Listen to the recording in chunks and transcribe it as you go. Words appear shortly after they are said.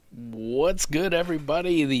What's good,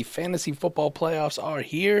 everybody? The fantasy football playoffs are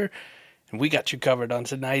here, and we got you covered on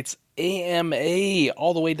tonight's AMA,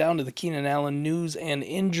 all the way down to the Keenan Allen news and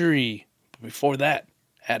injury. But before that,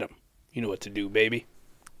 Adam, you know what to do, baby.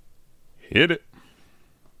 Hit it.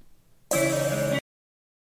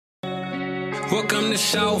 Welcome to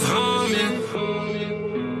South Harmon.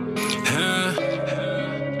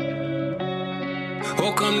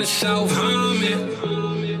 Welcome to South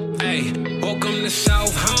Harmon. Hey, welcome to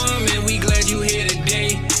South Harmon. We glad you here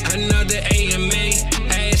today. Another AMA.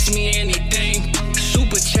 Ask me anything.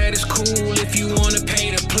 Super chat is cool if you wanna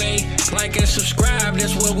pay to play. Like and subscribe,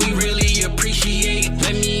 that's what we really appreciate.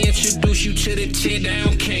 Let me introduce you to the tear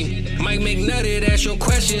down king. Mike McNutty, ask your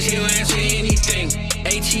questions, he'll answer anything.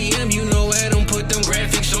 ATM, you know Adam put them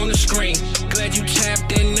graphics on the screen. Glad you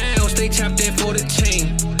tapped in now, stay tapped in for the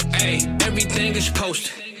team. Hey, everything is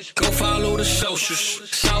posted. Go follow the socials.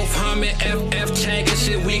 South Harmon FF tag us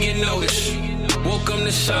if we get noticed. Welcome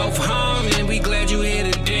to South Harmon, we glad you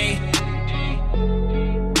here today.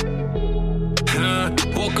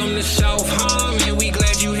 Welcome to South Harmon, we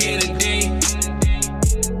glad you here today.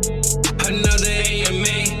 Another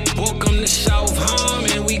AMA. Welcome to South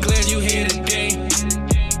Harmon, we glad you here today.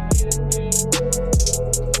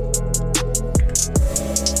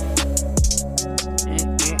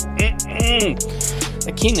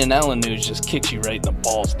 The Keenan Allen news just kicked you right in the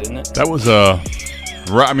balls, didn't it? That was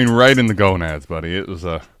right in the gonads, buddy. It was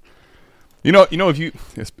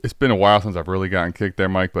it's been a while since I've really gotten kicked there,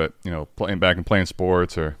 Mike. But playing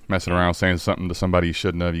sports or messing around, saying something to somebody you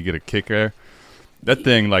shouldn't have, you get a kick there. That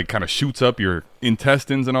thing like kind of shoots up your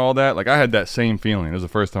intestines and all that. Like I had that same feeling. It was the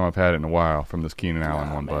first time I've had it in a while from this Keenan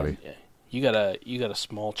Allen one, buddy. Yeah. You got a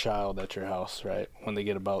small child at your house, right? When they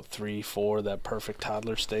get about 3, 4, that perfect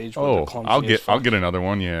toddler stage. Oh, I'll get another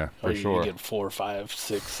one, yeah, for sure. You get 4, 5,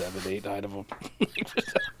 6, 7, 8, 9 of them.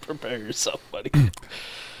 Prepare yourself, buddy.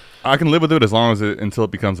 I can live with it as long as until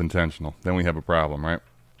it becomes intentional. Then we have a problem, right?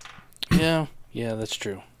 Yeah, that's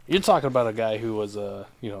true. You're talking about a guy who was a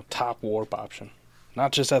top warp option,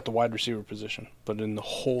 not just at the wide receiver position, but in the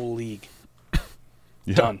whole league.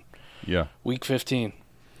 Yeah. Done. Yeah. Week 15.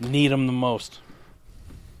 Need him the most.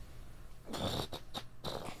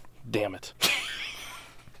 Damn it.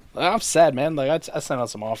 I'm sad, man. Like I sent out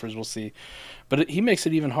some offers. We'll see, but he makes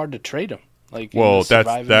it even hard to trade him. Like, well,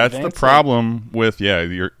 that's the problem with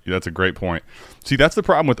that's a great point. See, that's the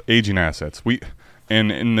problem with aging assets.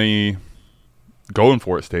 And in the going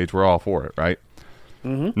for it stage, we're all for it, right?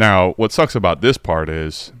 Mm-hmm. Now, what sucks about this part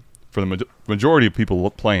is for the majority of people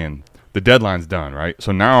playing, the deadline's done, right?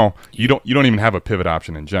 So now you don't even have a pivot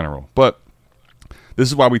option in general. But this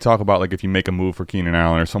is why we talk about like if you make a move for Keenan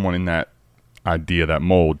Allen or someone in that idea, that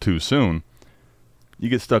mold too soon, you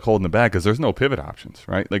get stuck holding the bag because there's no pivot options,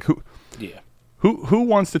 right? Like who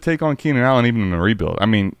wants to take on Keenan Allen even in a rebuild? I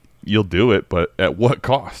mean, you'll do it, but at what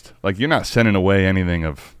cost? Like you're not sending away anything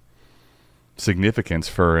of significance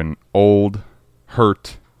for an old,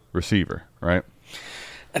 hurt receiver, right?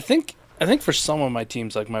 I think for some of my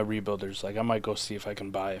teams, like my rebuilders, like I might go see if I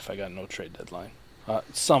can buy if I got no trade deadline.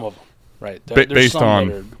 Some of them, right? Based on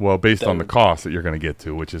the cost that you're going to get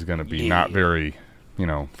to, which is going to be not very,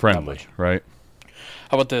 friendly, right?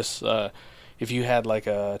 How about this? If you had like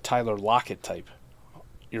a Tyler Lockett type,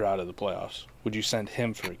 you're out of the playoffs. Would you send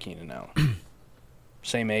him for a Keenan Allen?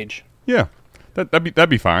 Same age. Yeah, that'd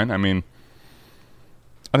be fine. I mean,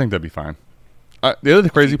 I think that'd be fine. The other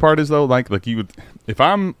crazy part is though, like you would, if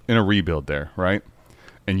I'm in a rebuild there, right,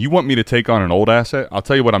 and you want me to take on an old asset, I'll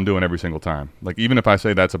tell you what I'm doing every single time. Like even if I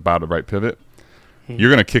say that's about the right pivot, you're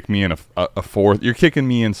gonna kick me in a fourth. You're kicking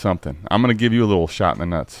me in something. I'm gonna give you a little shot in the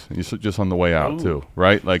nuts, just on the way out too,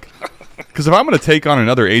 right? Like, because if I'm gonna take on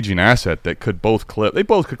another aging asset that could both cliff, they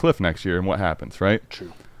both could cliff next year, and what happens, right?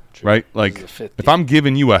 True. Right? Like if I'm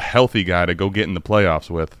giving you a healthy guy to go get in the playoffs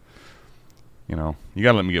with, you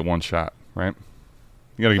gotta let me get one shot, right?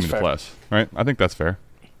 You gotta give me the plus, right? I think that's fair.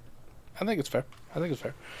 I think it's fair.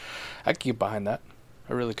 I can get behind that.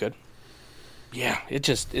 I really could. Yeah, it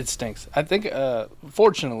stinks. I think,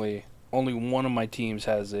 fortunately, only one of my teams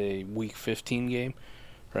has a Week 15 game,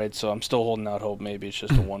 right? So I'm still holding out hope. Maybe it's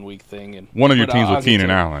just a 1 week thing. And one of your teams with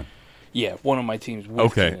Keenan Allen. Yeah, one of my teams.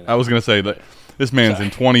 Okay, I was gonna say that this man's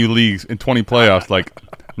in 20 leagues, in 20 playoffs, like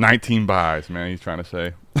 19 buys. Man, he's trying to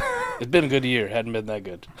say. It's been a good year. Hadn't been that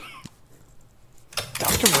good.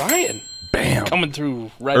 Dr. Ryan. Bam. Coming through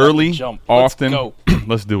right early, off the jump. Often. Let's go.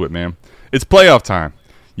 Let's do it, man. It's playoff time.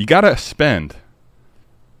 You got to spend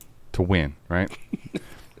to win, right?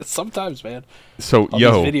 Sometimes, man. So, All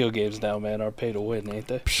these video games now, man, are pay to win, ain't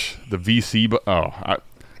they? The VC,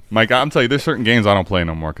 Mike, I'm telling you, there's certain games I don't play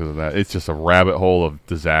no more because of that. It's just a rabbit hole of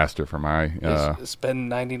disaster for my.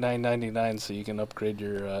 Spend $99.99 so you can upgrade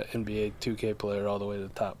your NBA 2K player all the way to the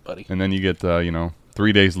top, buddy. And then you get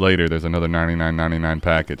 3 days later, there's another $99.99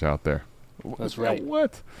 package out there. That's right.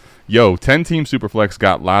 What? Yo, 10-team Superflex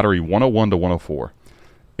got lottery 101 to 104.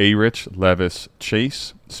 A-Rich, Levis,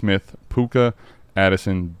 Chase, Smith, Puka,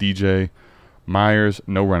 Addison, DJ, Myers,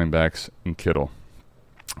 no running backs, and Kittle.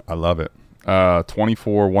 I love it.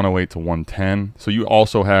 24, 108 to 110. So you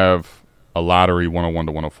also have a lottery 101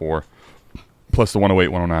 to 104, plus the 108,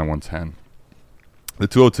 109, 110. The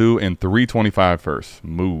 202 and 325 first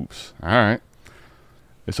moves. All right.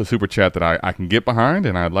 It's a super chat that I can get behind,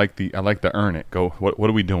 and I like to earn it. Go. What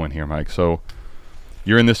are we doing here, Mike? So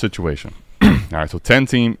you're in this situation. All right. So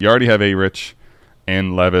 10-team. You already have A-Rich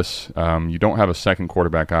and Levis. You don't have a second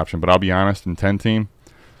quarterback option, but I'll be honest. In 10-team,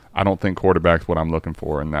 I don't think quarterback's what I'm looking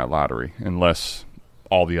for in that lottery, unless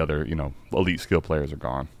all the other elite skill players are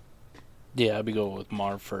gone. Yeah, I'd be going with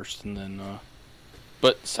Marv first, and then.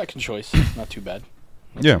 But second choice, not too bad.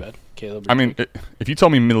 Not yeah. too bad. Caleb. I mean, if you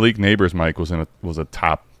told me Malik Neighbors, Mike, was a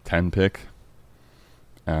top 10 pick,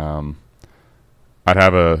 I'd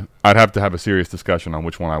have to have a serious discussion on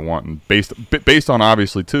which one I want, and based on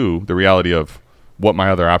obviously too the reality of what my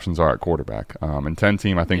other options are at quarterback. In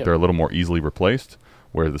 10-team, I think they're a little more easily replaced,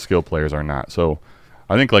 where the skill players are not. So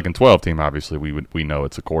I think like in 12-team, obviously we know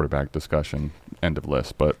it's a quarterback discussion, end of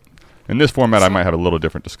list. But in this format, I might have a little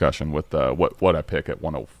different discussion with what I pick at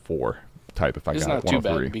 104 type if I got it. It's not too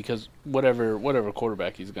bad because whatever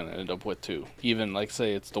quarterback he's going to end up with too. Even like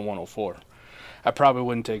say it's the 104. I probably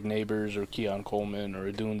wouldn't take Neighbors or Keon Coleman or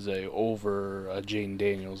Adunze over Jaden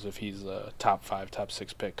Daniels if he's a top 5, top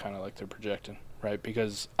 6 pick, kind of like they're projecting. Right,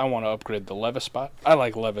 because I want to upgrade the Levis spot. I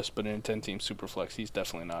like Levis, but in 10-team Superflex, he's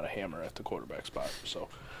definitely not a hammer at the quarterback spot. So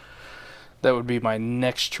that would be my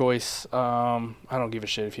next choice. I don't give a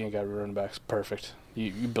shit if you ain't got running backs. Perfect.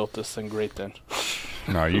 You built this thing great then.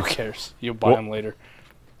 No, Who cares? You'll buy them later.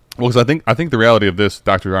 Well, because I think the reality of this,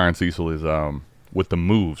 Dr. Ryan Cecil, is with the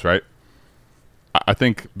moves, right? I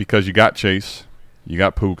think because you got Chase, you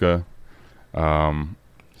got Puka.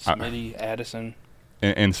 Smitty, Addison.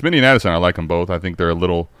 And Smitty and Addison, I like them both. I think they're a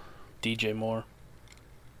little DJ Moore.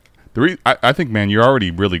 I think, man, you're already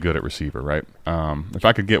really good at receiver, right? If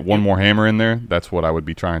I could get one more hammer in there, that's what I would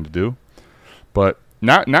be trying to do. But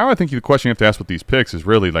now I think the question you have to ask with these picks is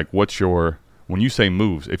really like, what's your – when you say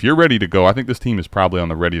moves, if you're ready to go, I think this team is probably on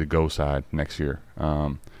the ready-to-go side next year.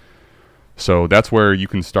 So that's where you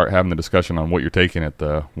can start having the discussion on what you're taking at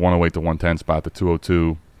the 108 to 110 spot, the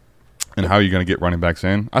 202, and how you're going to get running backs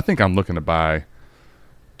in. I think I'm looking to buy –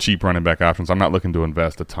 cheap running back options. I'm not looking to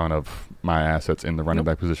invest a ton of my assets in the running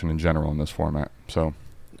back position in general in this format. So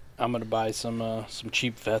I'm going to buy some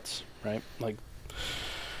cheap vets, right? Like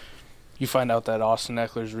you find out that Austin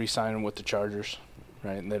Eckler's re-signing with the Chargers,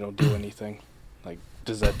 right? And they don't do anything. Like,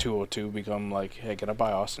 does that 202 become like, hey, can I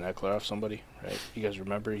buy Austin Eckler off somebody, right? You guys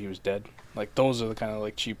remember he was dead? Like, those are the kind of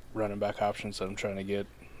like cheap running back options that I'm trying to get.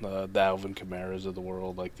 The Alvin Kamaras of the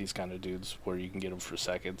world, like these kind of dudes where you can get them for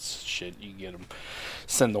seconds. Shit, you get them,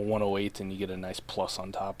 send the 108 and you get a nice plus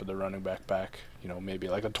on top of the running back, maybe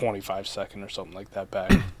like a 25-second or something like that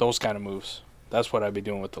back. Those kind of moves. That's what I'd be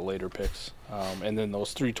doing with the later picks. And then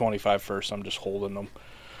those 325 first, I'm just holding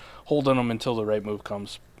them until the right move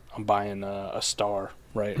comes. I'm buying a star,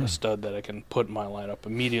 right, a stud that I can put in my lineup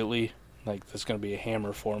immediately. Like that's going to be a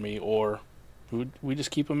hammer for me, or we just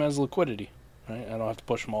keep them as liquidity. Right? I don't have to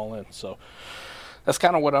push them all in. So that's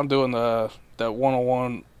kind of what I'm doing, that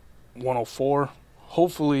 101, 104.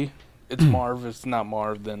 Hopefully it's Marv. If it's not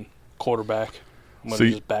Marv, then quarterback. I'm going to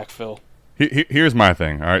just backfill. Here's my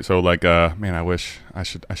thing. All right, so like, man, I wish I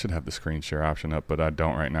should have the screen share option up, but I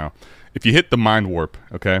don't right now. If you hit the Mind Warp,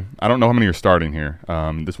 okay, I don't know how many are starting here.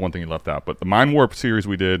 This one thing you left out, but the Mind Warp series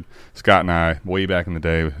we did, Scott and I, way back in the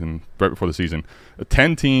day, and right before the season, a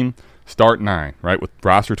 10-team start 9, right, with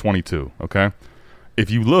roster 22, okay? If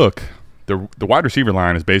you look, the wide receiver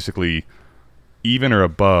line is basically even or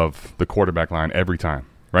above the quarterback line every time,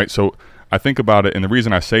 right? So I think about it, and the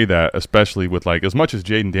reason I say that, especially with, like, as much as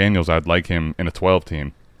Jaden Daniels, I'd like him in a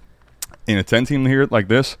 12-team. In a 10-team here like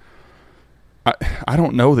this, I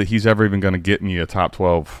don't know that he's ever even going to get me a top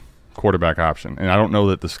 12 quarterback option, and I don't know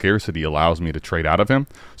that the scarcity allows me to trade out of him.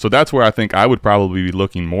 So that's where I think I would probably be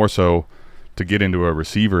looking more so to get into a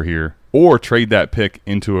receiver here, or trade that pick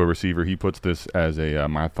into a receiver. He puts this as a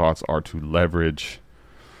my thoughts are to leverage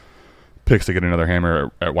picks to get another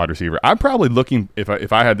hammer at wide receiver. I'm probably looking, if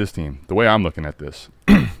I had this team, the way I'm looking at this,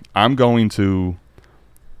 I'm going to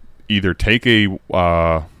either take if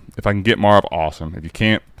I can get Marv, awesome. If you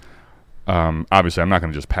can't, Obviously, I'm not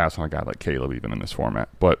going to just pass on a guy like Caleb even in this format,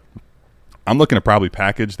 but I'm looking to probably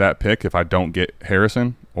package that pick if I don't get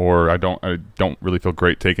Harrison or I don't really feel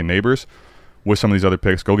great taking Neighbors with some of these other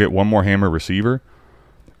picks. Go get one more hammer receiver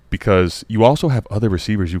because you also have other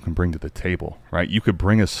receivers you can bring to the table, right? You could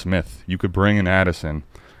bring a Smith, you could bring an Addison,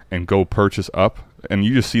 and go purchase up, and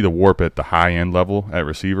you just see the warp at the high end level at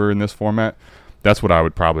receiver in this format. That's what I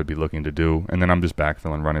would probably be looking to do, and then I'm just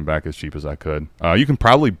backfilling running back as cheap as I could. You can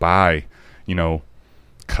probably buy,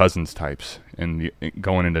 Cousins types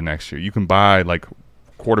going into next year. You can buy like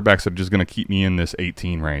quarterbacks that are just going to keep me in this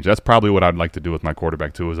 18 range. That's probably what I'd like to do with my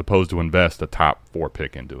quarterback too, as opposed to invest a top 4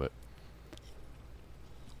 pick into it.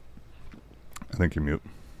 I think you're mute.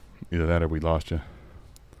 Either that or we lost you.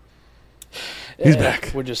 He's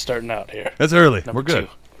back. We're just starting out here. That's early. Number We're good.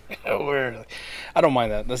 2. I don't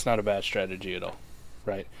mind that. That's not a bad strategy at all,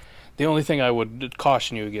 right? The only thing I would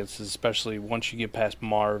caution you against is, especially once you get past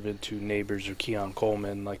Marv into Neighbors or Keon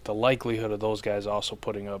Coleman, like the likelihood of those guys also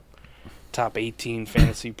putting up top 18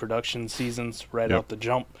 fantasy production seasons right out the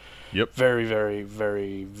jump. Yep. Very, very,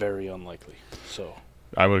 very, very unlikely. So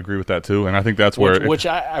I would agree with that too, and I think that's which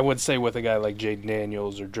I would say with a guy like Jaden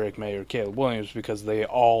Daniels or Drake May or Caleb Williams, because they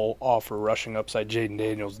all offer rushing upside. Jaden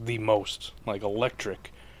Daniels the most, like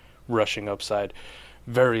electric rushing upside.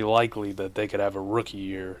 Very likely that they could have a rookie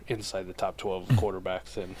year inside the top 12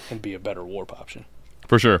 quarterbacks and be a better warp option.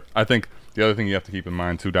 For sure. I think the other thing you have to keep in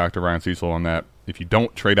mind too, Dr. Ryan Cecil, on that, if you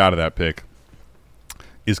don't trade out of that pick,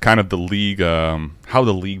 is kind of the league, how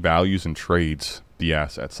the league values and trades the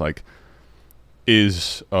assets. Like,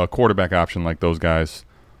 is a quarterback option like those guys,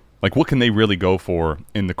 like what can they really go for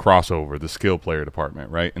in the crossover, the skill player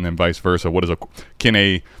department, right? And then vice versa. What is can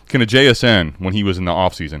a JSN, when he was in the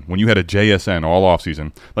offseason, when you had a JSN all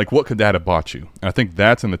offseason, like what could that have bought you? And I think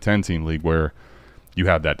that's in the 10-team league where you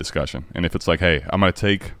have that discussion. And if it's like, hey, I'm going to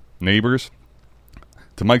take Neighbors,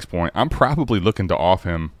 to Mike's point, I'm probably looking to off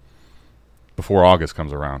him before August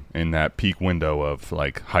comes around in that peak window of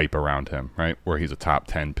like hype around him, right? Where he's a top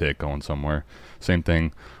 10 pick going somewhere. Same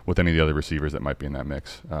thing with any of the other receivers that might be in that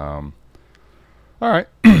mix. All right.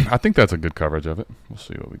 I think that's a good coverage of it. We'll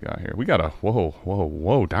see what we got here. We got a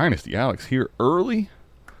whoa, Dynasty Alex here early.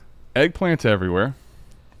 Eggplants everywhere.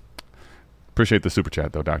 Appreciate the super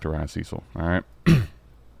chat though, Dr. Ryan Cecil. All right.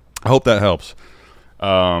 I hope that helps.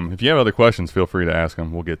 If you have other questions, feel free to ask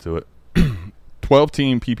them. We'll get to it.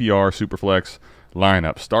 12-team PPR Superflex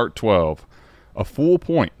lineup. Start 12. A full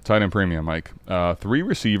point tight end premium, Mike. 3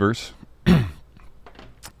 receivers.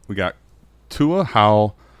 We got Tua,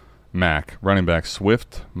 Howell, Mack. Running back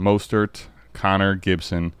Swift, Mostert, Connor,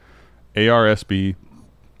 Gibson, ARSB,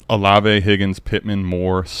 Olave, Higgins, Pittman,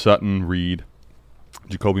 Moore, Sutton, Reed.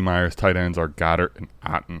 Jacoby Myers. Tight ends are Goddard and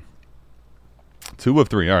Otten. 2 of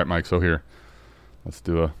 3. All right, Mike. So here, let's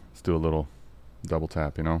do a little double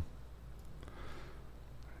tap.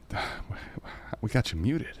 We got you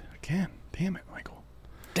muted again. Damn it, Michael.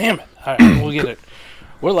 Damn it. All right, we'll get it.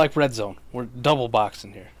 We're like Red Zone. We're double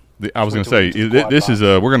boxing here. I was going to say, this is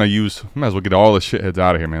we're going to use, might as well get all the shitheads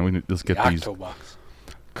out of here, man. Let's get these. Box.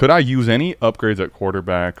 Could I use any upgrades at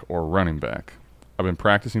quarterback or running back? I've been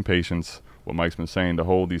practicing patience, what Mike's been saying, to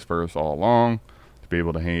hold these first all along, to be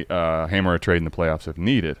able to hammer a trade in the playoffs if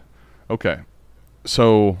needed. Okay.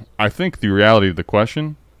 So I think the reality of the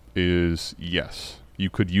question is yes.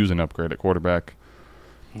 You could use an upgrade at quarterback.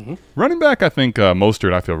 Mm-hmm. Running back, I think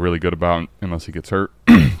Mostert I feel really good about unless he gets hurt.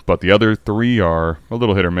 But the other 3 are a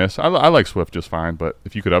little hit or miss. I like Swift just fine, but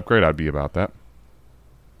if you could upgrade, I'd be about that.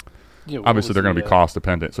 Yeah, obviously, they're going to be cost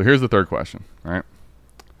dependent. So here's the third question, right?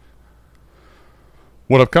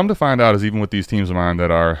 What I've come to find out is even with these teams of mine that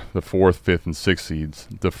are the 4th, 5th, and 6th seeds,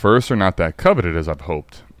 the first are not that coveted as I've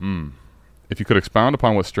hoped. If you could expound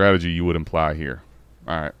upon what strategy you would imply here.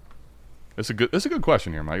 All right. It's a good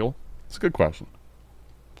question here, Michael. It's a good question.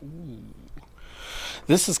 Ooh.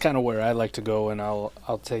 This is kind of where I like to go, and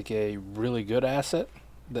I'll take a really good asset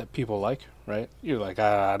that people like, right? You're like,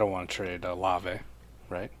 I don't want to trade Olave,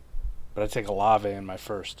 right? But I take Olave in my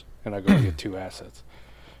first, and I go get 2 assets.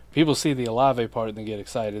 People see the Olave part and they get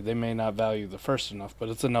excited. They may not value the first enough, but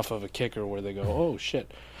it's enough of a kicker where they go, oh,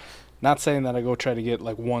 shit. Not saying that I go try to get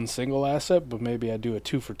like one single asset, but maybe I do a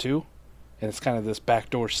 2 for 2, and it's kind of this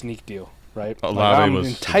backdoor sneak deal. Right, I'm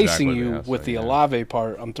enticing exactly you with the Olave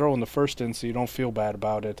part. I'm throwing the first in so you don't feel bad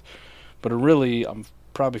about it, but really, I'm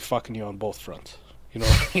probably fucking you on both fronts. You know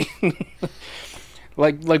what I mean?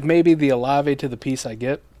 like maybe the Olave to the piece I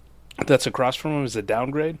get that's across from him is a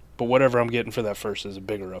downgrade, but whatever I'm getting for that first is a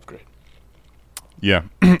bigger upgrade. Yeah,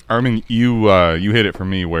 I mean you hit it for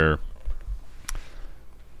me where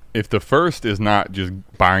if the first is not just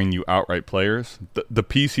buying you outright players, the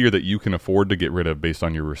piece here that you can afford to get rid of based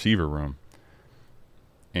on your receiver room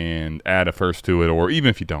and add a first to it, or even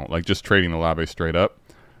if you don't, like just trading Olave straight up,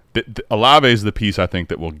 Olave is the piece I think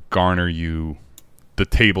that will garner you the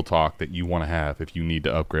table talk that you want to have if you need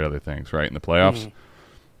to upgrade other things, right, in the playoffs.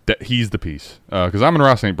 That he's the piece. Because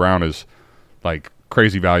Amon-Ra St. Brown is like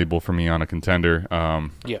crazy valuable for me on a contender.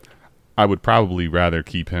 I would probably rather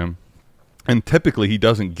keep him. And typically he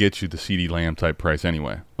doesn't get you the CeeDee Lamb type price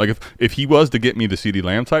anyway. Like if he was to get me the CeeDee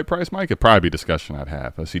Lamb type price, Mike, it'd probably be a discussion I'd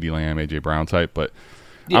have, a CeeDee Lamb, A.J. Brown type. But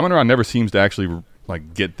Amon-Ra never seems to actually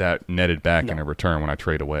like get that netted back in a return when I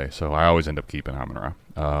trade away. So I always end up keeping Amon-Ra.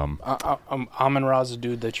 Amon-Ra's a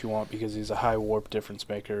dude that you want because he's a high warp difference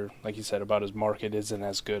maker. Like you said, about his market isn't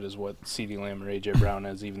as good as what CeeDee Lamb or A.J. Brown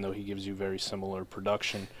is, even though he gives you very similar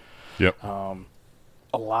production. Yep.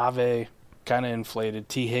 Olave, kind of inflated.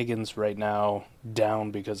 T. Higgins right now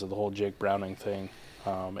down because of the whole Jake Browning thing.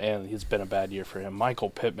 And it's been a bad year for him. Michael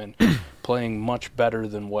Pittman playing much better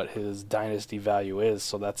than what his dynasty value is,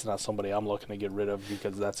 so that's not somebody I'm looking to get rid of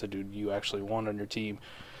because that's a dude you actually want on your team.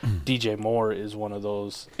 DJ Moore is one of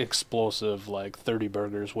those explosive, like 30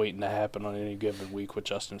 burgers waiting to happen on any given week with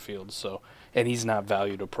Justin Fields. So, and he's not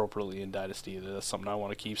valued appropriately in dynasty either. That's something I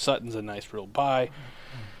want to keep. Sutton's a nice real buy.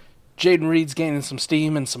 Jaden Reed's gaining some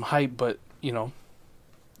steam and some hype, but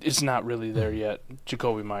it's not really there yet.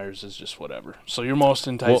 Jacoby Myers is just whatever. So your most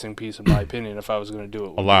enticing piece, in my opinion, if I was going to do it,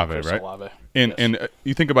 would Olave, be Chris right? Olave. And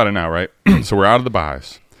you think about it now, right? So we're out of the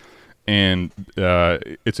buys. And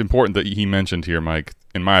it's important that he mentioned here, Mike,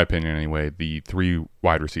 in my opinion anyway, the 3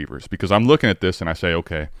 wide receivers. Because I'm looking at this and I say,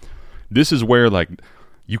 okay, this is where, like,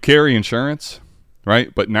 you carry insurance,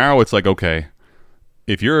 right? But now it's like, okay,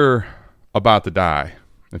 if you're about to die,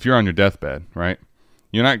 if you're on your deathbed, right,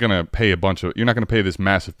 you're not going to pay you're not going to pay this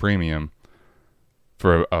massive premium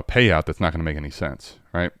for a payout that's not going to make any sense,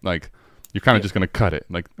 right? Like, you're kind of just going to cut it.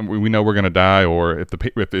 Like, we know we're going to die, or if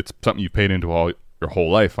it's something you've paid into all your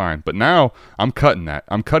whole life, fine. But now I'm cutting that.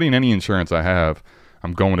 I'm cutting any insurance I have.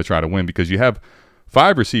 I'm going to try to win because you have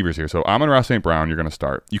 5 receivers here. So Amon-Ra St. Brown, you're going to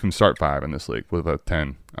start. You can start 5 in this league with a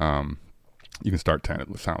 10. You can start 10,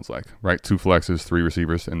 it sounds like, right? 2 flexes, 3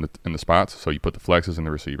 receivers in the spots. So you put the flexes in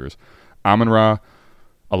the receivers. Amon-Ra,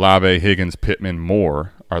 Olave, Higgins, Pittman,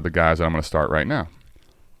 Moore are the guys that I'm going to start right now.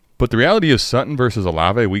 But the reality is Sutton versus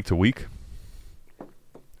Olave week to week,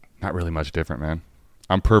 not really much different, man.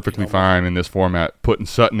 I'm perfectly fine in this format putting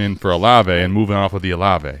Sutton in for Olave and moving off of the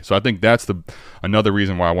Olave. So I think that's another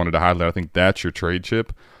reason why I wanted to highlight. I think that's your trade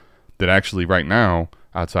chip that actually right now,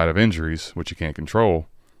 outside of injuries, which you can't control,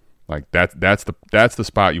 like that's the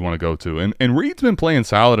spot you want to go to. And Reed's been playing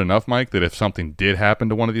solid enough, Mike, that if something did happen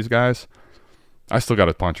to one of these guys, I still got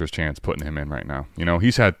a puncher's chance putting him in right now.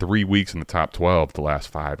 He's had 3 weeks in the top 12 the last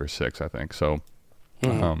 5 or 6, I think. So,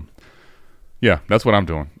 yeah, that's what I'm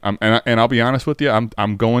doing. And I'll be honest with you,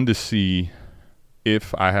 I'm going to see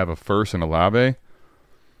if I have a first in Olave.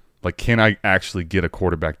 Like, can I actually get a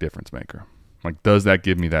quarterback difference maker? Like, does that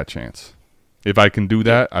give me that chance? If I can do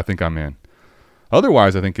that, I think I'm in.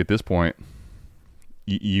 Otherwise, I think at this point,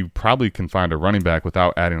 you probably can find a running back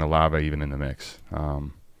without adding Olave even in the mix.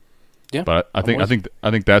 Yeah, but I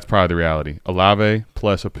think that's probably the reality. Olave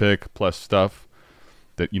plus a pick plus stuff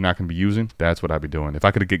that you're not going to be using, that's what I'd be doing. If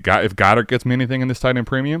I could if Goddard gets me anything in this tight end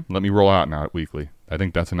premium, let me roll out now weekly. I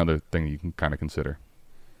think that's another thing you can kind of consider.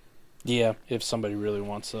 Yeah, if somebody really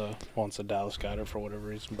wants a Dallas Goedert for whatever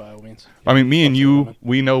reason, by all means. I mean, me and you,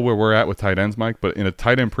 we know where we're at with tight ends, Mike, but in a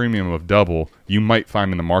tight end premium of double, you might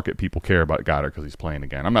find in the market people care about Goddard because he's playing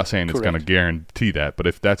again. I'm not saying it's going to guarantee that, but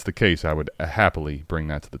if that's the case, I would happily bring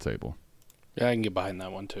that to the table. Yeah, I can get behind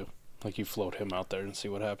that one too. Like, you float him out there and see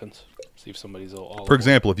what happens. See if somebody's all For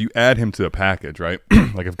example, if you add him to a package, right?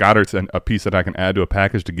 Like, if Goddard's a piece that I can add to a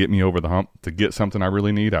package to get me over the hump, to get something I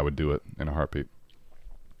really need, I would do it in a heartbeat.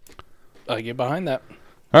 I get behind that.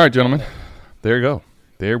 All right, gentlemen. There you go.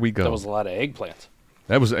 There we go. That was a lot of eggplants.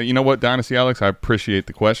 That was, you know what, Dynasty Alex? I appreciate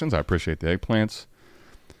the questions. I appreciate the eggplants.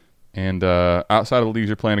 And outside of the leagues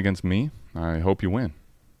you're playing against me, I hope you win.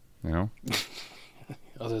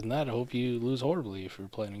 Other than that, I hope you lose horribly if you're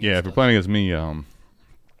playing against if you're playing against me,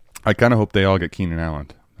 I kind of hope they all get Keenan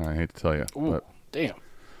Allen. I hate to tell you. Ooh, but damn.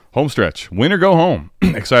 Home stretch. Win or go home.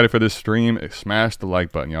 Excited for this stream. Smash the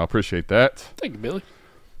like button, y'all. Appreciate that. Thank you, Billy.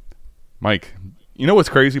 Mike, you know what's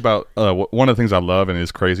crazy about one of the things I love and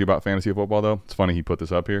is crazy about fantasy football, though? It's funny he put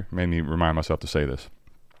this up here. Made me remind myself to say this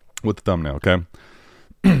with the thumbnail,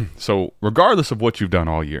 okay? So regardless of what you've done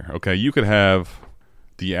all year, okay, you could have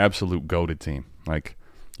the absolute goated team. Like,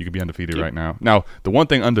 you could be undefeated right now. Now, the one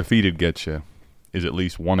thing undefeated gets you is at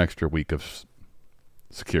least one extra week of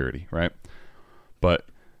security, right? But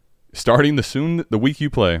starting the week you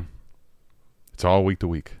play, it's all week to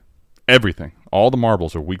week. Everything. All the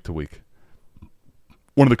marbles are week to week.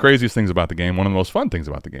 One of the craziest things about the game, one of the most fun things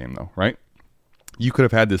about the game, though, right? You could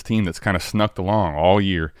have had this team that's kind of snuck along all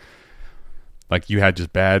year. Like you had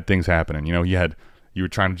just bad things happening. You know, you were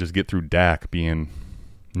trying to just get through Dak being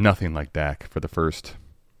nothing like Dak for the first,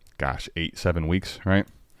 8-7 weeks, right?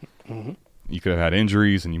 Mm-hmm. You could have had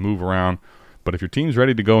injuries and you move around. But if your team's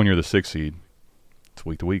ready to go and you're the 6th seed, it's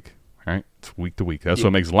week to week, right? It's week to week. That's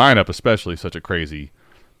what makes lineup especially such a crazy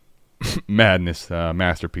madness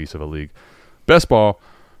masterpiece of a league. Best ball,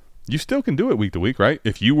 you still can do it week to week, right?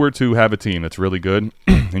 If you were to have a team that's really good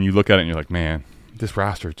and you look at it and you're like, man, this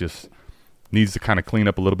roster just needs to kind of clean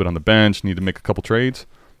up a little bit on the bench, need to make a couple trades,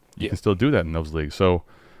 you can still do that in those leagues. So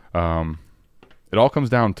it all comes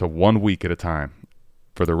down to 1 week at a time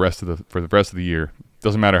for the rest of the year.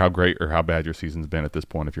 Doesn't matter how great or how bad your season's been at this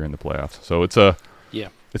point if you're in the playoffs. So it's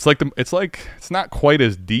it's not quite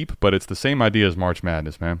as deep, but it's the same idea as March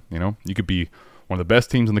Madness, man. You know, you could be one of the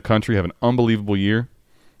best teams in the country, have an unbelievable year,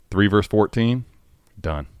 3 versus 14,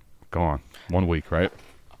 done, go on, 1 week, right?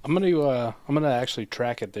 I'm gonna actually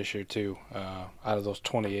track it this year too. Out of those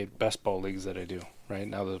 28 best ball leagues that I do, right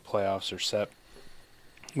now that the playoffs are set,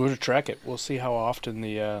 we're gonna track it. We'll see how often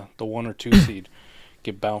the 1 or 2 seed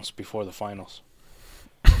get bounced before the finals.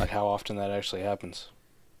 Like how often that actually happens.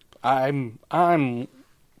 I'm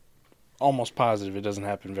almost positive it doesn't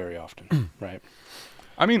happen very often, right?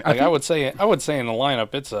 I mean, I would say in the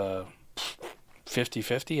lineup it's a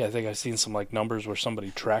 50-50. I think I've seen some like numbers where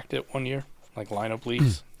somebody tracked it one year, like lineup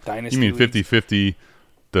leagues, dynasty. You mean leagues.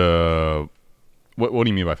 50-50? What do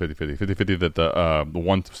you mean by 50-50? 50-50 that the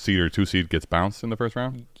 1 seed or 2 seed gets bounced in the first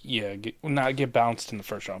round? Yeah, not get bounced in the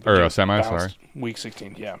first round, or get semis. bounced Sorry, week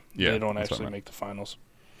 16. Yeah, Yeah, they don't that's what I actually meant. make the finals.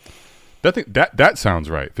 That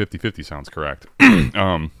sounds right. 50-50 sounds correct.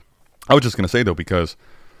 I was just gonna say though, because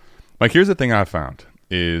like here's the thing I've found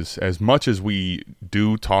is as much as we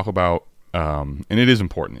do talk about, and it is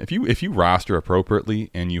important if you roster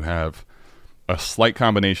appropriately and you have a slight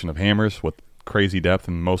combination of hammers with crazy depth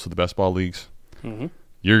in most of the best ball leagues, Mm-hmm.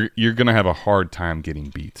 you're gonna have a hard time getting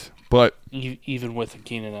beat. But Even with a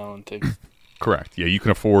Keenan Allen too. correct, yeah, you can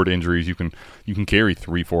afford injuries. You can carry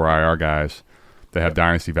 3-4 IR guys that have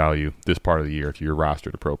dynasty value this part of the year if you're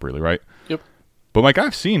rostered appropriately, right? Yep. But like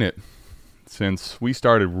I've seen it since we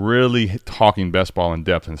started really talking best ball in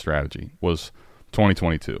depth and strategy was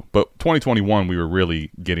 2022. But 2021 we were really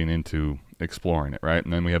getting into exploring it, right?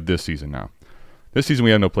 And then we have this season now. This season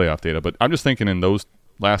we have no playoff data, but I'm just thinking in those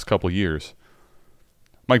last couple of years,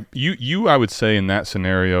 Mike, you I would say in that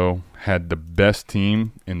scenario had the best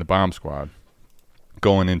team in the bomb squad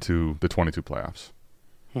going into the 22 playoffs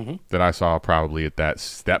that I saw probably at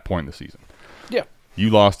that point in the season. Yeah.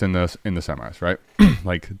 You lost in the semis, right?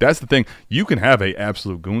 Like that's the thing. You can have a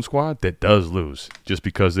absolute goon squad that does lose just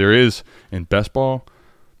because there is in best ball.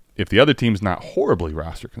 If the other team's not horribly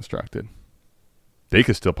roster constructed, they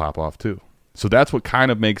could still pop off too. So that's what kind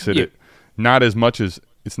of makes it not as much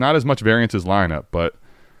variance as lineup, but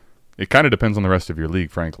it kind of depends on the rest of your league,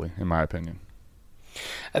 frankly, in my opinion.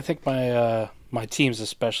 I think my teams,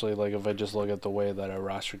 especially like if I just look at the way that our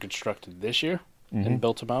roster constructed this year and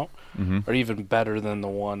built them out, are even better than the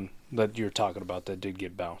one that you're talking about that did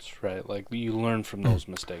get bounced, right? Like you learn from those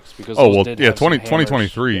mistakes because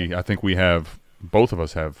 2023. Yeah. I think both of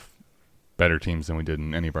us have better teams than we did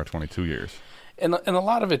in any of our 22 years. And a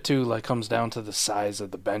lot of it too like comes down to the size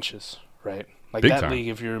of the benches, right? Like Big that time. league,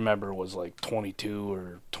 if you remember, was like 22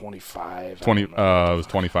 or 25. 20. It was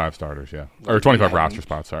 25 starters, yeah, or 25 roster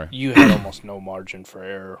spots. Sorry. You had almost no margin for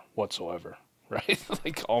error whatsoever, right?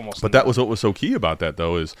 Like almost. But that was what was so key about that,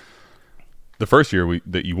 though, is the first year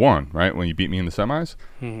that you won, right? When you beat me in the semis,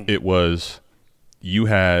 it was you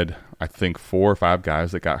had I think 4 or 5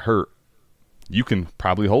 guys that got hurt. You can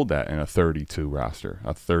probably hold that in a 32 roster,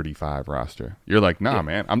 a 35 roster. You're like, nah,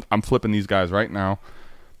 man, I'm flipping these guys right now.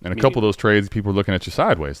 And a couple of those trades, people are looking at you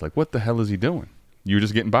sideways, like, what the hell is he doing? You're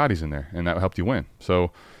just getting bodies in there, and that helped you win.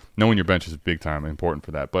 So knowing your bench is big time important for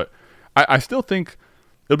that. But I still think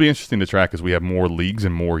it'll be interesting to track as we have more leagues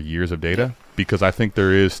and more years of data because I think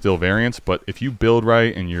there is still variance. But if you build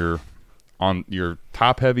right and you're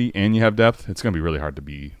top heavy and you have depth, it's going to be really hard to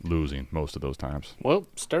be losing most of those times. Well,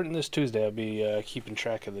 starting this Tuesday, I'll be keeping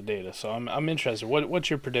track of the data. So I'm interested. What's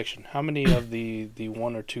your prediction? How many of the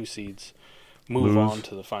 1 or 2 seeds move on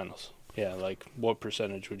to the finals? Yeah, like what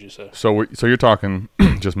percentage would you say? So you're talking,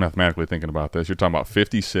 just mathematically thinking about this, you're talking about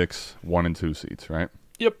 56 1 and 2 seeds, right?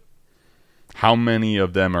 Yep. How many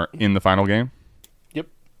of them are in the final game? Yep.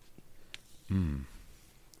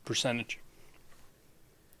 Percentage.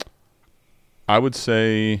 I would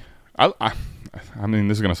say I mean,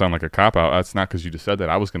 this is going to sound like a cop out. That's not because you just said that.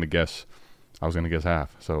 I was going to guess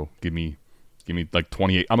half. So give me like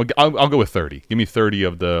 28. I'll go with 30. Give me 30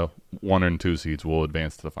 of the 1 and 2 seeds will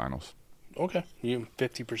advance to the finals. Okay, you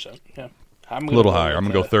 50%. Yeah, I'm a little higher. I'm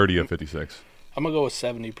going to go 30 of 56. I'm going to go with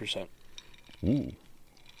 70%. Ooh.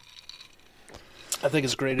 I think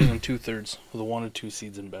it's greater than 2/3 of the 1 and 2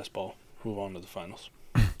 seeds in best ball move on to the finals.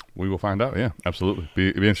 We will find out. Yeah, absolutely. Be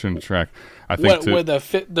interesting to track. I think where the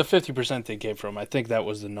 50% they came from, I think that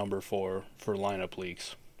was the number for lineup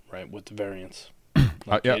leagues, right? With the variance.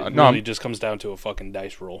 Like it really just comes down to a fucking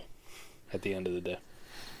dice roll at the end of the day.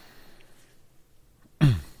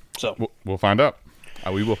 So we'll find out.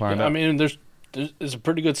 We will find out. I mean, there's a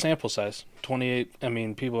pretty good sample size. 28. I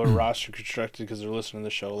mean, people are roster constructed because they're listening to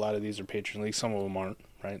the show. A lot of these are patron leagues. Some of them aren't.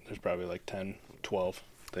 Right? There's probably like 10, 12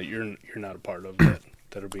 that you're not a part of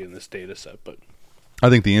that'll be in this data set. But I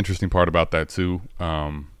think the interesting part about that too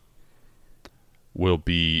will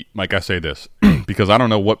be, like I say this, because I don't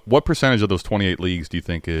know what percentage of those 28 leagues do you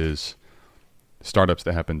think is startups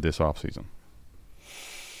that happened this offseason?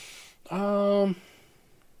 Probably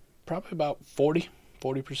about 40%.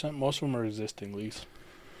 Most of them are existing leagues.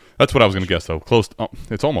 That's what I was going to guess, though. Close.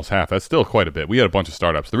 It's almost half. That's still quite a bit. We had a bunch of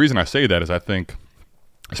startups. The reason I say that is I think,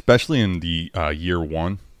 especially in the year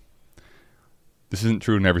one, this isn't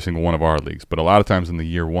true in every single one of our leagues, but a lot of times in the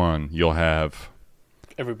year one, you'll have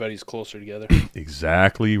everybody's closer together.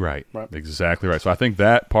 Exactly right. Exactly right. So I think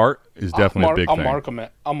that part is definitely a big thing.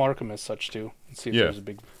 I'll mark them as such too, and see if there's a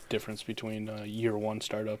big difference between year one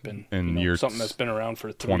startup and year something that's been around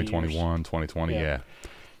for 2021, years. 2020. Yeah.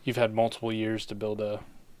 You've had multiple years to build a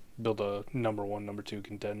number one, number two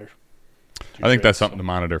contender. I think that's something to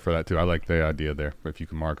monitor for that too. I like the idea there. If you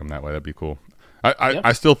can mark them that way, that'd be cool.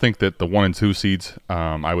 I still think that the 1 and 2 seeds,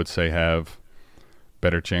 I would say, have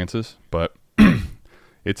better chances, but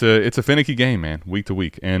it's a finicky game, man, week to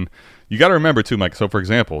week. And you got to remember too, Mike. So, for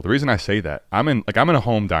example, the reason I say that, I'm in a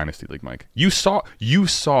home dynasty league, Mike. You saw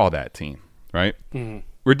that team, right? Mm-hmm.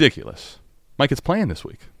 Ridiculous, Mike. It's playing this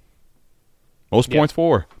week. Most points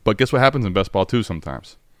for, but guess what happens in best ball too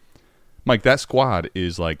sometimes, Mike. That squad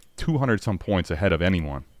is like 200 some points ahead of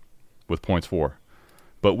anyone with points for.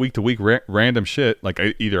 But week to week, random shit, like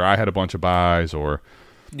either I had a bunch of buys or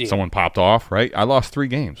someone popped off, right? I lost 3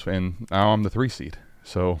 games, and now I'm the 3 seed.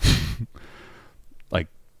 So, like,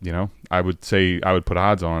 I would say I would put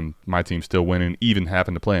odds on my team still winning, even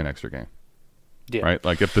having to play an extra game. Yeah. Right?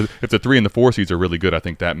 Like, if the 3 and the 4 seeds are really good, I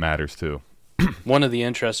think that matters too. One of the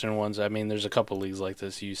interesting ones, I mean, there's a couple leagues like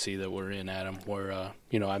this you see that we're in, Adam, where,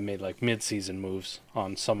 I made, like, mid-season moves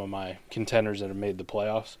on some of my contenders that have made the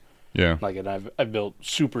playoffs. Yeah. Like, and I've built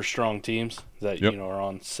super strong teams that, are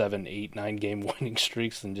on 7, 8, 9 game winning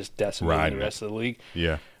streaks and just decimating the rest of the league.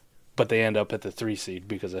 Yeah. But they end up at the 3 seed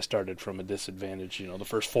because I started from a disadvantage, the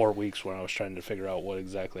first 4 weeks when I was trying to figure out what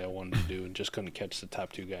exactly I wanted to do and just couldn't catch the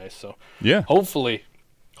top 2 guys. So, yeah. Hopefully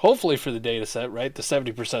for the data set, right, the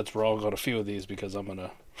 70% we're all going to a few of these because I'm going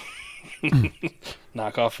to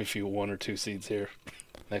knock off a few 1 or 2 seeds here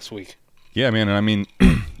next week. Yeah, man. And I mean,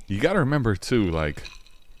 you got to remember, too, like,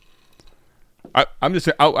 I'm just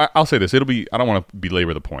 – I'll say this. I don't want to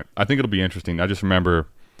belabor the point. I think it'll be interesting. I just remember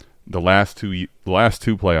the last two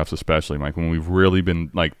playoffs especially, Mike, when we've really been,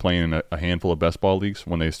 like, playing in a handful of best ball leagues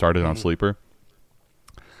when they started on Sleeper.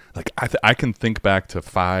 Like, I can think back to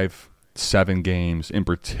 5, 7 games in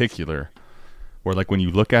particular where, like, when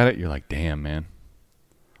you look at it, you're like, damn, man.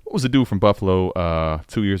 What was the dude from Buffalo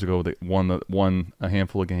 2 years ago that won a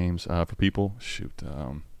handful of games for people? Shoot.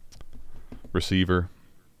 Receiver.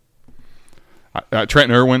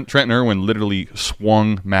 Trent Irwin literally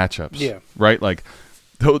swung matchups. Yeah. Right? Like,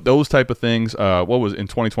 those type of things. What was in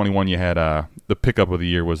 2021? You had the pickup of the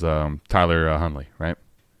year was Tyler Huntley, right?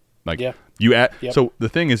 Like, So the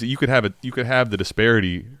thing is that you could have the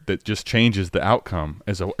disparity that just changes the outcome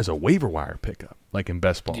as a waiver wire pickup, like in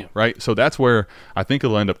best ball, right? So that's where I think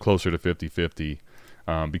it'll end up closer to 50-50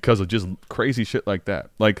 because of just crazy shit like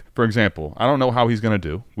that. Like, for example, I don't know how he's going to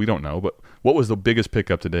do. We don't know, but what was the biggest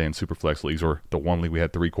pickup today in Superflex leagues, or the one league we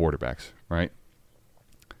had 3 quarterbacks, right?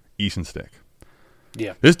 Easton Stick.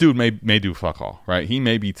 Yeah. This dude may do fuck all, right? He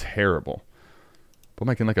may be terrible. But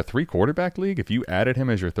Mike, in like a 3 quarterback league, if you added him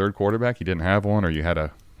as your 3rd quarterback, you didn't have one, or you had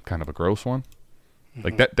a kind of a gross one,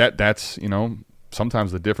 like that's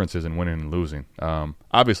sometimes the difference is in winning and losing.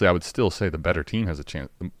 Obviously, I would still say the better team has a chance,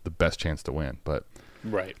 the best chance to win. But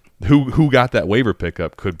who got that waiver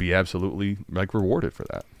pickup could be absolutely like rewarded for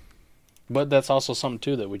that. But that's also something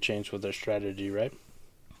too that we changed with our strategy, right?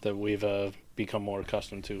 That we've become more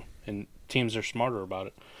accustomed to, and teams are smarter about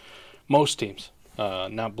it. Most teams,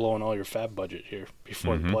 not blowing all your fab budget here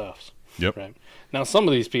before the playoffs. Yep. Right. Now, some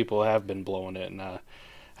of these people have been blowing it, and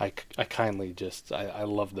I kindly just I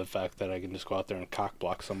love the fact that I can just go out there and cock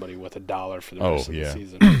block somebody with $1 for the rest of the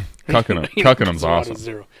season. Cucking them's awesome.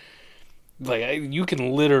 Zero. Like you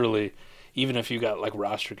can literally, even if you got like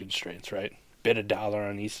roster constraints, right? Bid $1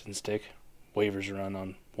 on Easton Stick. Waivers run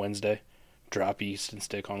on Wednesday. Drop Easton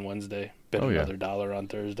Stick on Wednesday. Bid another $1 on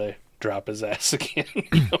Thursday. Drop his ass again. You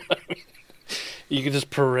know what I mean? You can just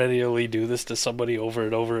perennially do this to somebody over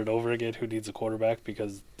and over and over again who needs a quarterback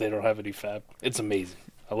because they don't have any fab. It's amazing.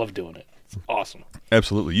 I love doing it. It's awesome.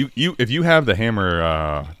 Absolutely. You if you have the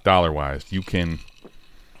hammer dollar wise, you can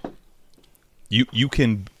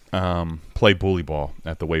play bully ball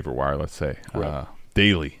at the waiver wire. Let's say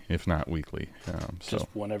daily, if not weekly. Just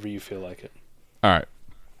whenever you feel like it. All right.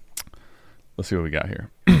 Let's see what we got here.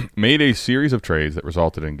 Made a series of trades that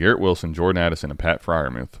resulted in Garrett Wilson, Jordan Addison, and Pat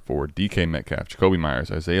Freiermuth for DK Metcalf, Jacoby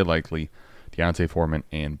Myers, Isaiah Likely, Deontay Foreman,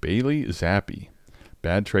 and Bailey Zappi.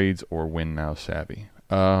 Bad trades or win now savvy?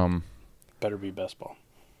 Better be best ball.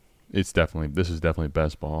 This is definitely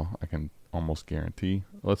best ball. I can almost guarantee.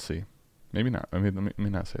 Let's see. Maybe not. Let me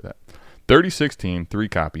not say that. 30-16, 3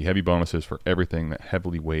 copy, heavy bonuses for everything that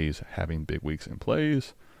heavily weighs having big weeks in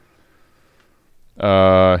plays.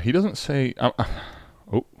 He doesn't say.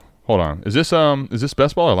 Hold on. Is this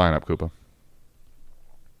best ball or lineup, Koopa?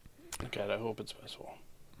 God, I hope it's best ball.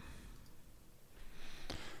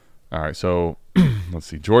 All right, so let's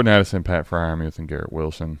see. Jordan Addison, Pat Freiermuth, and Garrett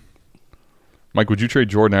Wilson. Mike, would you trade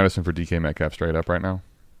Jordan Addison for DK Metcalf straight up right now?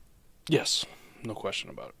 Yes, no question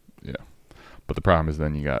about it. Yeah, but the problem is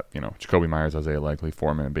then you got Jacoby Myers, Isaiah Likely,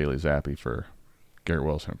 Foreman, and Bailey Zappi for Garrett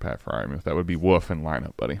Wilson and Pat Freiermuth. That would be woof in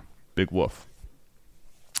lineup, buddy. Big woof.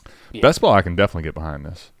 Yeah. Best ball, I can definitely get behind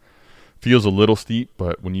this. Feels a little steep,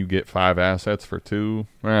 but when you get 5 assets for 2,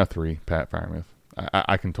 3, Pat Freiermuth,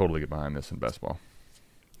 I can totally get behind this in best ball.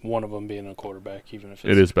 One of them being a quarterback, even if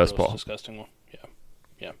it is best ball. Disgusting one.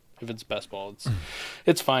 Yeah. If it's best ball,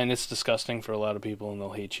 it's fine. It's disgusting for a lot of people, and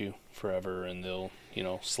they'll hate you forever, and they'll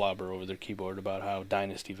slobber over their keyboard about how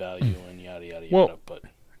dynasty value and yada yada yada. But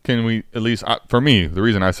can we at least? For me, the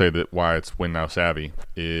reason I say that why it's win now savvy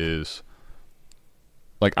is.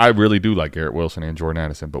 Like, I really do like Garrett Wilson and Jordan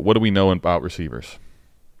Addison, but what do we know about receivers?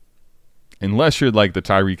 Unless you're like the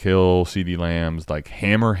Tyreek Hill, CeeDee Lambs, like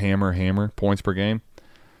hammer points per game,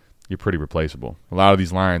 you're pretty replaceable. A lot of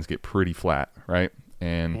these lines get pretty flat, right?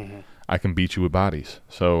 And I can beat you with bodies.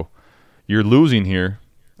 So you're losing here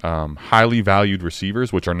highly valued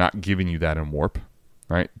receivers, which are not giving you that in warp,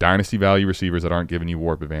 right? Dynasty value receivers that aren't giving you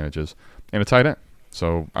warp advantages, and a tight end.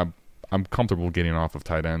 So I'm comfortable getting off of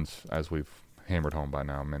tight ends as we've hammered home by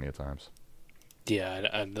now many a times.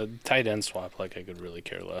 Yeah, the tight end swap, like, I could really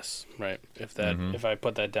care less, right? If I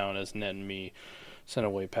put that down as net and me, send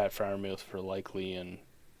away Pat Freiermuth for Likely and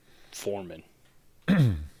Foreman.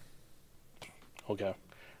 Okay,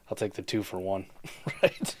 I'll take the 2 for 1,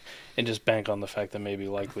 right? And just bank on the fact that maybe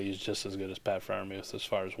Likely is just as good as Pat Freiermuth as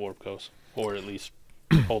far as warp goes, or at least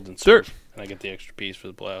hold and serve, and I get the extra piece for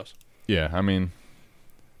the playoffs. Yeah, I mean,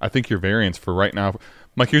 I think your variance for right now,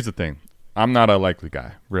 Mike, here's the thing. I'm not a Likely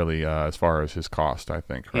guy, really, as far as his cost, I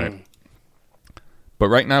think, right? But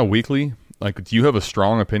right now, weekly, like, do you have a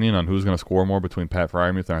strong opinion on who's going to score more between Pat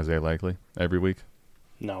Freiermuth and Isaiah Likely every week?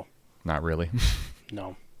 No. Not really?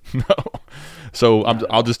 No. No. So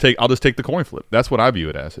I'll just take the coin flip. That's what I view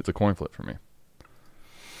it as. It's a coin flip for me.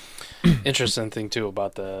 Interesting thing, too,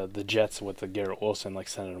 about the Jets with the Garrett Wilson, like,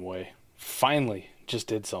 sending him away. Finally, just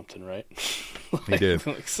did something, right? He did.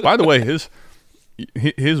 By the way,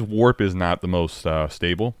 his warp is not the most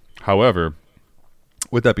stable. However,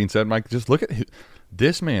 with that being said, Mike, just look at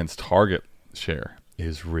this man's target share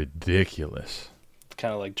is ridiculous. It's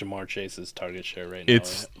kind of like Jamar Chase's target share right now.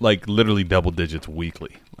 It's like literally double digits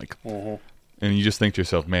weekly. Like, and you just think to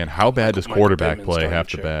yourself, man, how bad does quarterback play have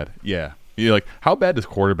to bad? Yeah, you're like, how bad does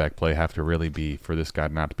quarterback play have to really be for this guy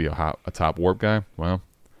not to be a top warp guy? Well,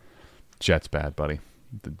 Jets bad, buddy.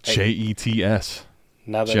 The Jets.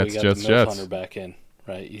 Now that we got the MILF Hunter back in,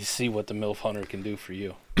 right? You see what the MILF Hunter can do for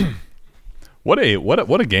you. What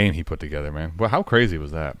a game he put together, man. Well, how crazy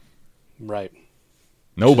was that? Right.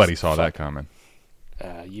 Nobody saw that coming.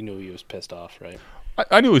 You knew he was pissed off, right?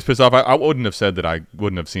 I knew he was pissed off. I wouldn't have said that I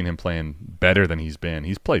wouldn't have seen him playing better than he's been.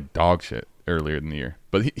 He's played dog shit earlier in the year.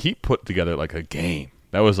 But he put together like a game.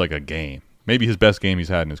 That was like a game. Maybe his best game he's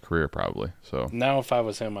had in his career, probably. So now, if I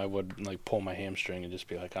was him, I would like pull my hamstring and just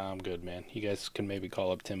be like, I'm good, man. You guys can maybe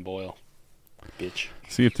call up Tim Boyle, bitch.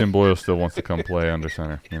 See if Tim Boyle still wants to come play under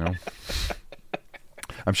center,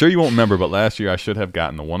 I'm sure you won't remember, but last year I should have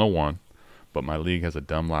gotten the 101, but my league has a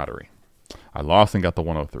dumb lottery. I lost and got the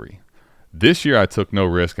 103. This year I took no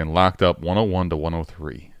risk and locked up 101 to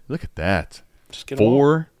 103. Look at that. Just get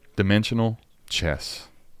 4-dimensional chess.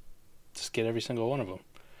 Just get every single one of them.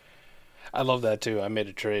 I love that too. I made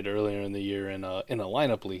a trade earlier in the year in a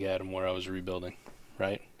lineup league, Adam, where I was rebuilding,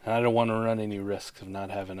 right? And I didn't want to run any risks of not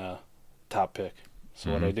having a top pick.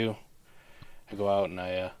 So what I do, I go out and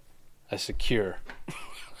I secure,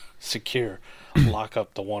 lock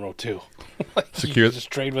up the 102. Secure. You just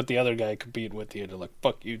trade with the other guy, compete with you. They're like,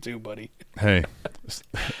 fuck you too, buddy. Hey,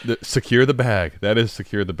 secure the bag. That is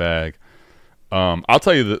secure the bag. I'll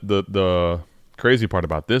tell you the crazy part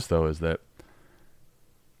about this though is that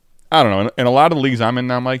I don't know. In a lot of the leagues I'm in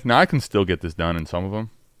now, Mike, now I can still get this done in some of them.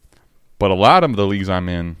 But a lot of the leagues I'm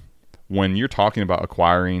in, when you're talking about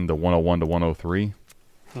acquiring the 101 to 103,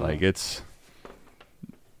 like it's...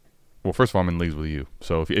 Well, first of all, I'm in leagues with you.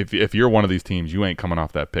 So if you're one of these teams, you ain't coming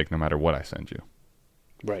off that pick no matter what I send you.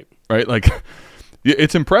 Right. Right? Like,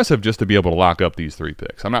 it's impressive just to be able to lock up these 3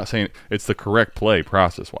 picks. I'm not saying it's the correct play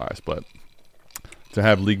process-wise, but to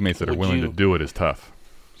have league mates that are willing to do it is tough.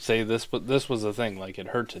 Say this, but this was the thing. Like, it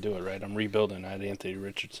hurt to do it, right? I'm rebuilding. I had Anthony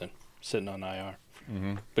Richardson sitting on IR.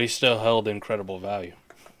 Mm-hmm. But he still held incredible value.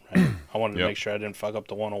 Right? I wanted to make sure I didn't fuck up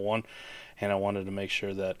the 101, and I wanted to make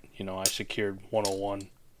sure that, I secured 101,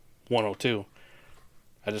 102.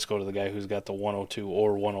 I just go to the guy who's got the 102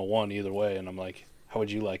 or 101 either way, and I'm like, how would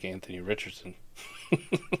you like Anthony Richardson?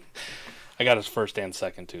 I got his first and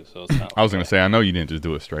second, too, so it's not. I was going to say, I know you didn't just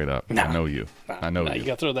do it straight up. Nah, I know you. I know you. You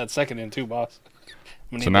got to throw that second in, too, boss.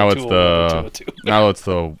 So now it's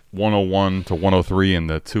the 101 to 103 and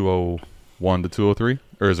the 201 to 203?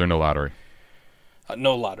 Or is there no lottery?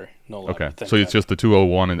 No lottery. No lottery. Okay. So it's just the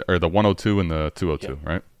 201 or the 102 and the 202,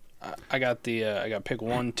 right? I got I got pick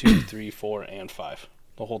 1, 2, 3, 4, and 5.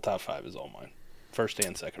 The whole top 5 is all mine. First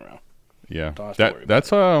and second round. Yeah.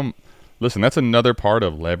 That's listen, that's another part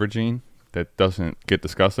of leveraging that doesn't get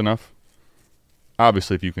discussed enough.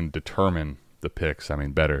 Obviously, if you can determine the picks, I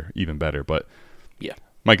mean, even better. But yeah,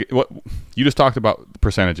 Mike, what you just talked about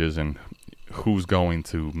percentages and who's going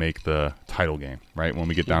to make the title game, right? When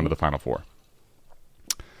we get down to the Final Four,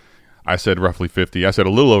 I said roughly 50. I said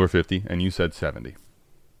a little over 50, and you said 70%.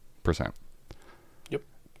 Yep.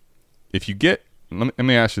 If you get, let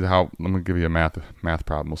me ask you let me give you a math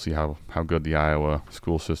problem. We'll see how good the Iowa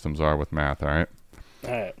school systems are with math. All right.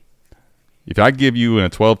 All right. If I give you in a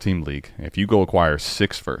 12-team league, if you go acquire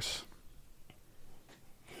 6 firsts,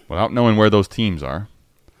 without knowing where those teams are,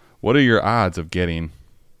 what are your odds of getting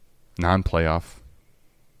non-playoff?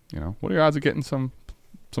 What are your odds of getting some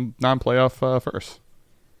non-playoff firsts?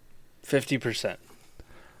 50%.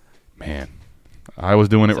 Man, I was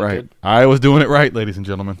doing it right. Good? I was doing it right, ladies and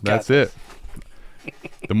gentlemen. That's it.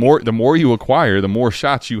 The more you acquire, the more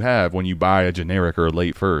shots you have when you buy a generic or a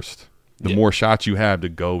late first. The more shots you have to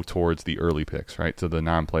go towards the early picks, right, to the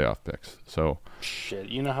non-playoff picks. So, shit,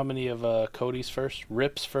 you know how many of Cody's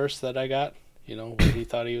Rip's first that I got? When he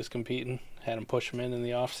thought he was competing, had him push him in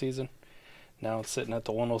the off season. Now it's sitting at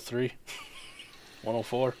the 103,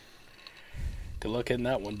 104. Good luck hitting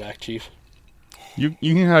that one back, Chief. You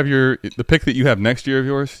can have the pick that you have next year of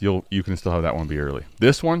yours. You can still have that one be early.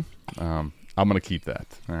 This one, I'm gonna keep that.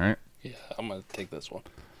 All right. Yeah, I'm gonna take this one.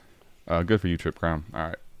 Good for you, Trip Crown. All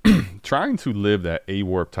right. Trying to live that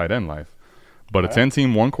A-Warp tight end life, but a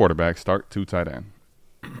 10-team, 1 quarterback, start 2 tight end.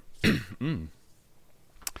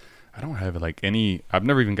 I don't have any. I've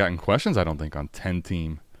never even gotten questions. I don't think on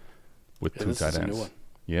 10-team with 2 tight ends. A new one.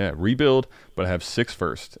 Yeah, rebuild, but I have 6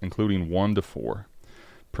 first, including 1 to 4.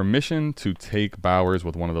 Permission to take Bowers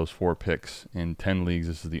with one of those 4 picks in 10 leagues.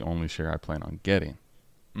 This is the only share I plan on getting.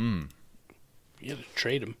 You have to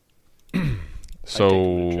trade him.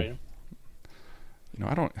 So.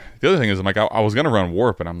 I don't. The other thing is, I'm like, I was gonna run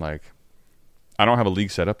Warp, and I'm like, I don't have a league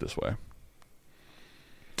set up this way.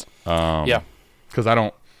 Yeah, because I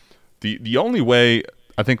don't. The only way,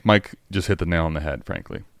 I think Mike just hit the nail on the head.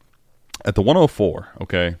 Frankly, at the 104,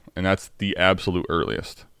 okay, and that's the absolute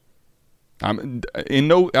earliest. I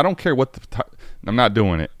don't care what I'm not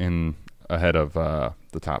doing it in ahead of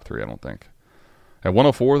the top 3. I don't think. At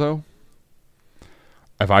 104 though,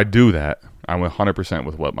 if I do that, I'm 100%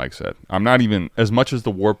 with what Mike said. I'm not even, as much as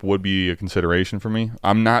the Warp would be a consideration for me,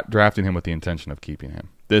 I'm not drafting him with the intention of keeping him.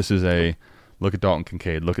 This is look at Dalton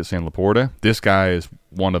Kincaid, look at Sam Laporta. This guy is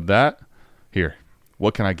one of that. Here,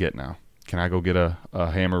 what can I get now? Can I go get a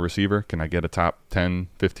hammer receiver? Can I get a top 10,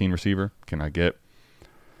 15 receiver? Can I get,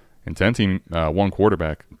 in 10-team, 1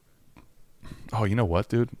 quarterback? Oh, you know what,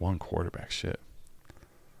 dude? 1 quarterback, shit.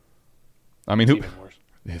 I mean, even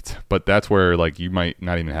worse. But that's where, you might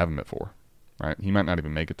not even have him at 4. Right, he might not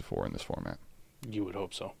even make it to 4 in this format. You would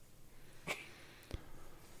hope so.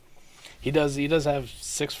 He does have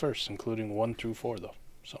 6 firsts, including 1 through 4, though.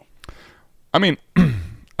 So, I mean,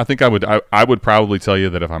 I think I would probably tell you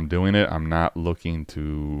that if I'm doing it, I'm not looking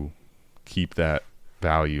to keep that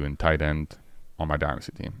value in tight end on my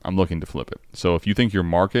dynasty team. I'm looking to flip it. So if you think your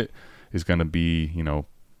market is going to be,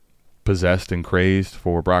 possessed and crazed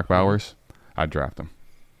for Brock Bowers, I'd draft him.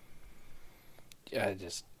 Yeah,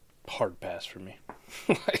 just hard pass for me.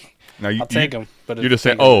 Now I'll take him, but you're just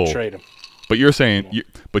saying, trade him. But you're saying,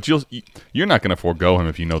 you're not going to forego him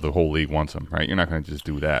if you know the whole league wants him, right? You're not going to just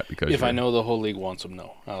do that because if I know the whole league wants him,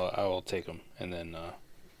 no, I will take him and then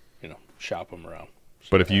shop him around.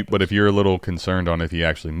 But if you're a little concerned on if he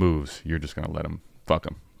actually moves, you're just going to let him fuck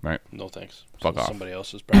him, right? No thanks. Fuck off. Somebody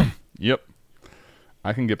else's problem. Yep,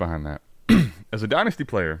 I can get behind that. As a dynasty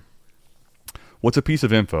player, what's a piece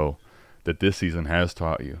of info that this season has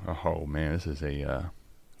taught you? Oh man, this is a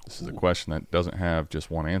question that doesn't have just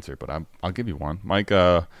one answer, but I'll give you one, Mike.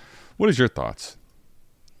 What is your thoughts?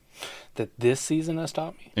 That this season has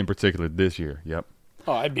taught me? In particular, this year. Yep.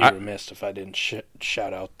 Oh, I'd be remiss if I didn't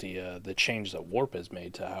shout out the change that Warp has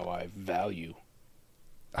made to how I value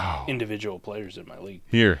individual players in my league.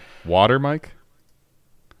 Here, water, Mike?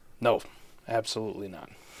 No, absolutely not.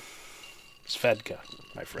 It's Fedka,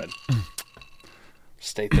 my friend.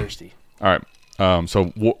 Stay thirsty. All right. So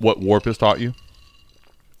what Warp has taught you?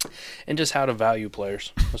 And just how to value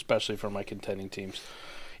players, especially for my contending teams.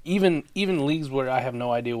 Even leagues where I have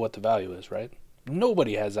no idea what the value is, right?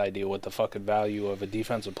 Nobody has idea what the fucking value of a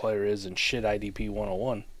defensive player is in shit IDP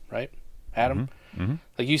 101, right? Adam? Mm-hmm.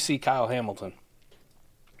 Like you see Kyle Hamilton.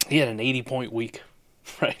 He had an 80-point week,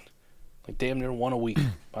 right? Like damn near won a week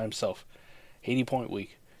by himself. 80-point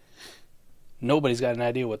week. Nobody's got an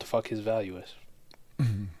idea what the fuck his value is.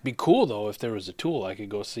 Be cool, though, if there was a tool I could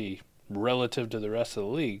go see relative to the rest of the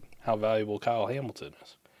league how valuable Kyle Hamilton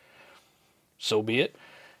is. So be it.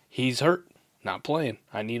 He's hurt. Not playing.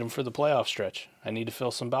 I need him for the playoff stretch. I need to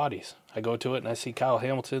fill some bodies. I go to it and I see Kyle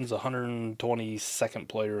Hamilton's 122nd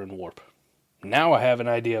player in Warp. Now I have an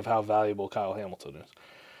idea of how valuable Kyle Hamilton is.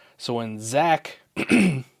 So when Zach,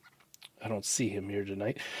 I don't see him here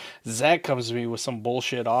tonight, Zach comes to me with some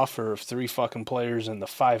bullshit offer of 3 fucking players in the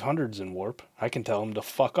 500s in Warp, I can tell him to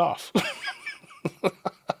fuck off.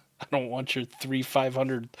 I don't want your 3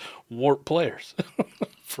 500 Warp players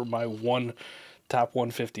for my one top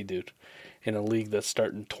 150 dude in a league that's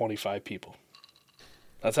starting 25 people.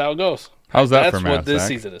 That's how it goes. How's that that's for math, what this Zach?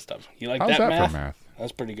 season is tough. You like How's that that math? for math?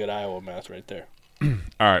 That's pretty good Iowa math right there. All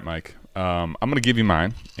right, Mike. I'm going to give you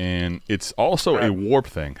mine, and it's also a Warp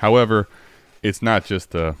thing. However, it's not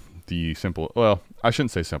just the simple. Well, I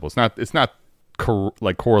shouldn't say simple. It's not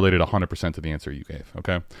correlated 100% to the answer you gave.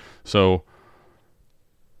 Okay, so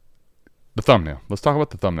the thumbnail. Let's talk about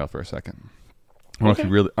the thumbnail for a second. I don't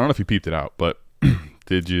know if you peeped it out, but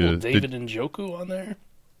did you? Well, David Njoku on there.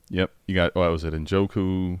 Yep, you got. What was it?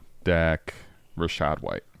 Njoku, Dak, Rashad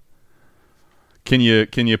White. Can you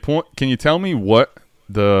tell me what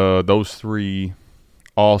those 3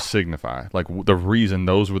 all signify? Like the reason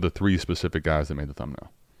those were the 3 specific guys that made the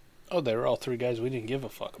thumbnail. Oh, they were all 3 guys we didn't give a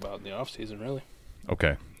fuck about in the offseason, really.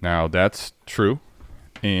 Okay, now that's true,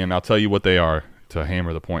 and I'll tell you what they are to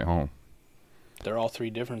hammer the point home. They're all 3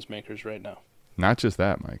 difference makers right now. Not just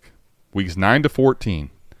that, Mike. Weeks 9 to 14,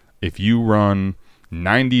 if you run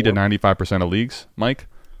 90 to 95% of leagues, Mike,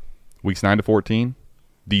 weeks 9 to 14,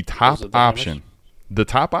 the top option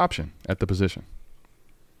at the position.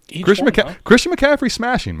 Christian McCaffrey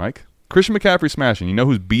smashing, Mike. Christian McCaffrey smashing. You know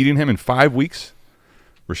who's beating him in 5 weeks?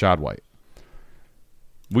 Rashad White.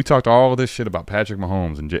 We talked all this shit about Patrick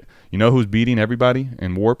Mahomes. And you know who's beating everybody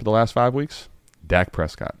in Warp the last 5 weeks? Dak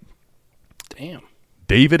Prescott. Damn.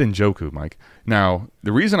 David Njoku, Mike. Now,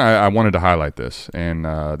 the reason I wanted to highlight this, and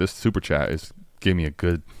this super chat gave me a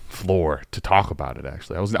good floor to talk about it,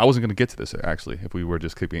 actually. I wasn't going to get to this, actually, if we were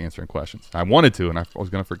just keeping answering questions. I wanted to, and I was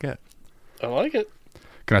going to forget. I like it.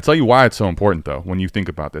 Can I tell you why it's so important, though, when you think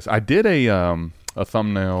about this? I did a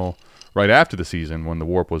thumbnail right after the season when the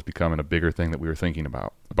Warp was becoming a bigger thing that we were thinking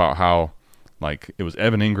about how, like, it was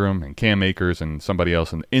Evan Ingram and Cam Akers and somebody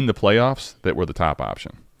else in the playoffs that were the top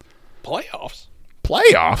option. Playoffs?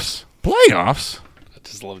 I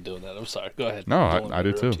just love doing that. I'm sorry. Go ahead. No, I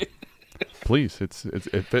do too. Please, it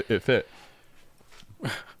fit.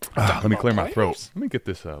 Let me clear my throat. Let me get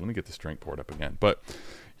this drink poured up again. But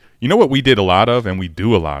you know what we did a lot of, and we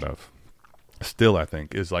do a lot of, still I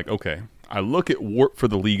think, is like, okay, I look at Warp for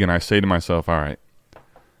the league and I say to myself, all right,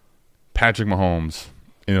 Patrick Mahomes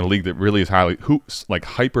in a league that really is like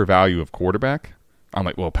hyper value of quarterback. I'm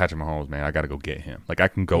like, well, Patrick Mahomes, man, I got to go get him. Like I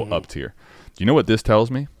can go up tier. Do you know what this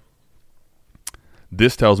tells me?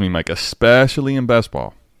 This tells me, Mike, especially in best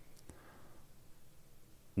ball,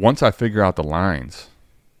 once I figure out the lines,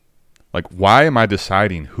 like, why am I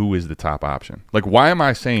deciding who is the top option? Like, why am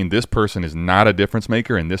I saying this person is not a difference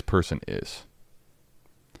maker and this person is?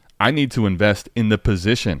 I need to invest in the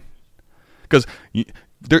position. Because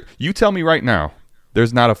you tell me right now,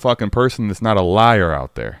 there's not a fucking person that's not a liar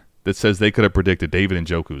out there that says they could have predicted David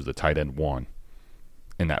Njoku as the tight end 1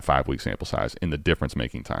 in that 5-week sample size in the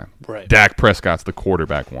difference-making time. Right. Dak Prescott's the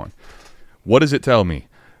quarterback 1. What does it tell me?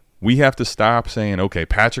 We have to stop saying, okay,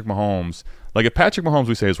 Patrick Mahomes. Like, if Patrick Mahomes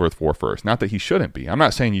we say is worth 4 first, not that he shouldn't be. I'm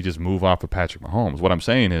not saying you just move off of Patrick Mahomes. What I'm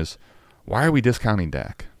saying is, why are we discounting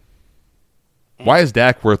Dak? Why is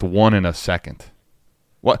Dak worth 1 and a second?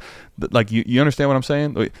 What? Like, you understand what I'm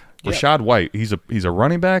saying? Like, yeah. Rachaad White, he's a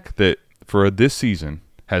running back that for this season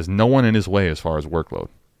has no one in his way as far as workload.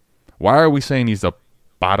 Why are we saying he's a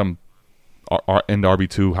bottom end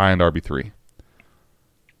RB2, high end RB3?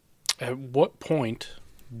 At what point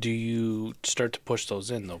do you start to push those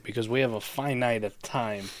in, though? Because we have a finite of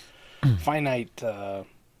time, finite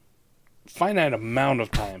amount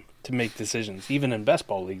of time to make decisions, even in best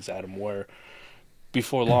ball leagues, Adam, where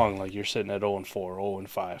before long, like, you're sitting at 0-4,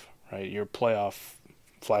 0-5, right? Your playoff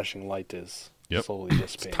flashing light is slowly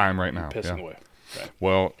dissipating. It's time right now. Pissing away. Right.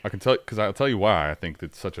 Well, I can tell because I'll tell you why I think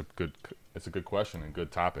it's such a good. It's a good question and good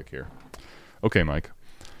topic here. Okay, Mike.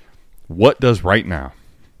 What does right now,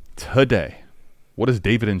 today, what does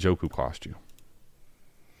David Njoku cost you?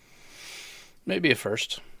 Maybe a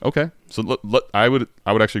first. Okay, so I would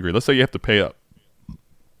actually agree. Let's say you have to pay up.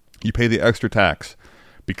 You pay the extra tax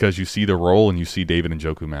because you see the role and you see David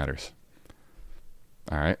Njoku matters.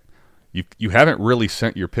 All right. You haven't really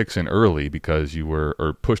sent your picks in early because you were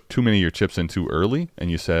or pushed too many of your chips in too early,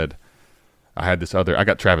 and you said, I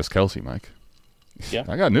got Travis Kelce, Mike. Yeah.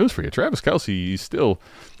 I got news for you. Travis Kelce,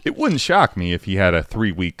 it wouldn't shock me if he had a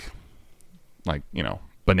 3-week,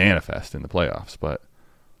 banana fest in the playoffs. But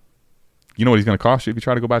you know what he's going to cost you if you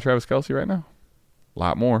try to go buy Travis Kelce right now? A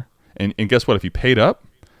lot more. And guess what? If you paid up,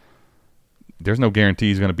 there's no guarantee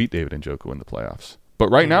he's going to beat David Njoku in the playoffs. But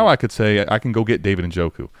right now I could say I can go get David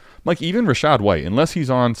Njoku. Like, even Rachaad White, unless he's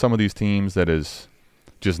on some of these teams that is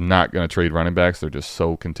just not going to trade running backs, they're just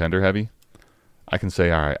so contender heavy, I can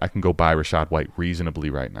say, all right, I can go buy Rachaad White reasonably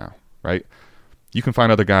right now, right? You can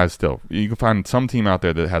find other guys still. You can find some team out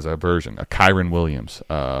there that has a version, a Kyron Williams,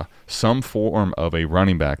 some form of a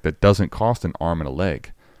running back that doesn't cost an arm and a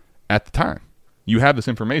leg at the time. You have this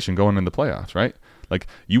information going in the playoffs, right? Like,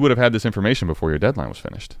 you would have had this information before your deadline was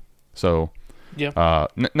finished. So, yeah,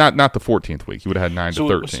 not the 14th week. You would have had 9 to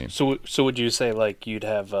 13. So would you say, like, you'd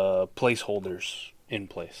have placeholders in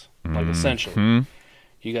place? Like, essentially,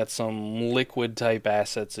 you got some liquid type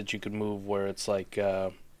assets that you could move where it's like,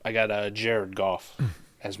 I got Jared Goff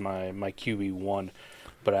as my QB1,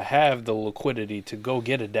 but I have the liquidity to go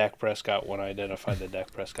get a Dak Prescott when I identify that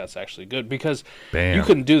Dak Prescott's actually good, because you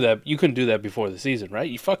couldn't do that. You couldn't do that before the season, right?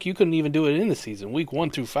 You couldn't even do it in the season. Week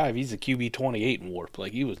 1 through 5, he's a QB 28 in warp.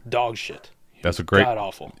 Like, he was dog shit. That's a great. God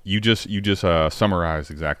awful. You just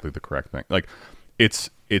summarized exactly the correct thing. Like,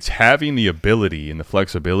 it's having the ability and the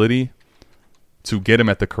flexibility to get him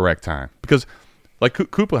at the correct time, because, like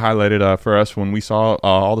Koopa highlighted for us when we saw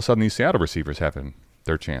all of a sudden these Seattle receivers having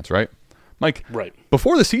their chance, right? Like, right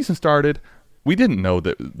before the season started, we didn't know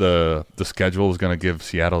that the schedule was going to give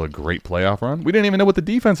Seattle a great playoff run. We didn't even know what the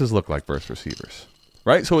defenses looked like versus receivers,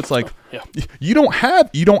 right? So it's like you don't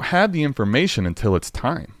have the information until it's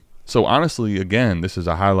time. So honestly, again, this is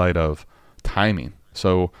a highlight of timing.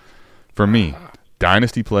 So for me,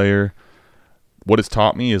 dynasty player, what it's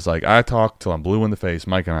taught me is, like, I talk till I'm blue in the face,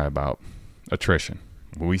 Mike and I, about attrition.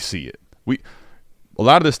 We see it. A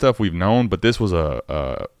lot of this stuff we've known, but this was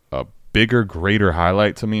a bigger, greater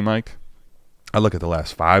highlight to me, Mike. I look at the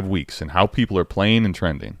last 5 weeks and how people are playing and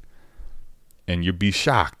trending, and you'd be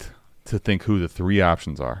shocked to think who the 3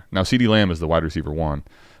 options are. Now, CeeDee Lamb is the wide receiver 1.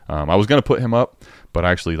 I was going to put him up, but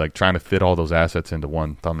actually, like, trying to fit all those assets into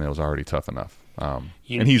one thumbnail is already tough enough. And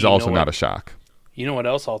he's also not a shock. You know what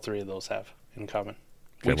else all 3 of those have in common?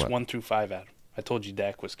 Weeks what? 1 through 5, Adam. I told you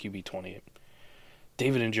Dak was QB 28.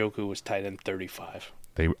 David Njoku was tight end 35.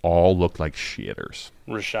 They all looked like shitters.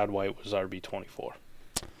 Rachaad White was RB 24.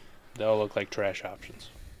 They all look like trash options.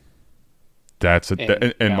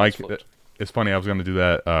 And Mike, it's funny. I was going to do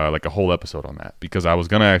that like a whole episode on that, because I was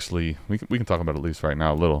going to actually we can talk about it at least right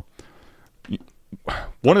now a little.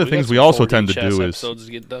 One of the things we also tend to do is episodes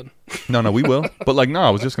get done. No, we will. But I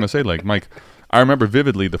was just going to say, like, Mike, I remember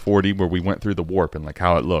vividly the 40 where we went through the warp and, like,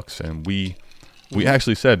 how it looks, and we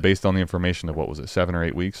actually said, based on the information of, what was it, 7 or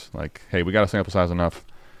 8 weeks, like, hey, we got a sample size enough.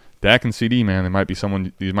 Dak and CD, man,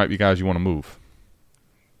 these might be guys you want to move.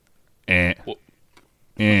 Yeah,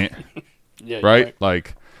 right?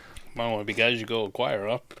 Like, Might want to be guys you go acquire,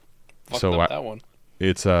 huh? Fucked So up that one.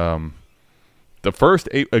 It's the first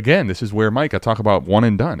 8. Again, this is where, Mike, I talk about one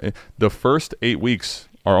and done. The first 8 weeks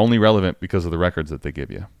are only relevant because of the records that they give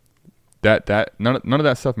you. That none of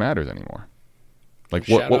that stuff matters anymore. Like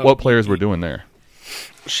what players were doing there.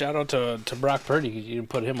 Shout out to Brock Purdy. You didn't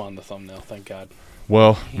put him on the thumbnail, thank God.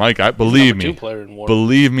 Well, Mike, believe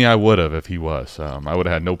me, I would have if he was. I would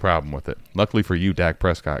have had no problem with it. Luckily for you, Dak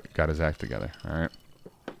Prescott got his act together. All right.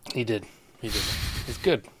 He did. He's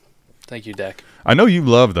good. Thank you, Dak. I know you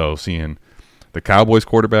love, though, seeing the Cowboys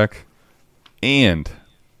quarterback and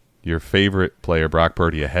your favorite player, Brock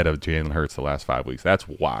Purdy, ahead of Jalen Hurts the last 5 weeks. That's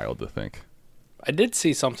wild to think. I did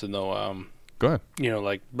see something, though. Go ahead.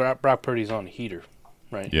 Like Brock Purdy's on a heater,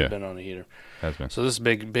 right? Yeah. He's been on a heater. Has been. So this is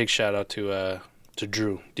big shout out to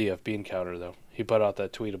Drew, DF Bean Counter, though. He put out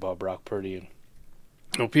that tweet about Brock Purdy.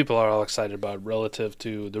 And people are all excited about relative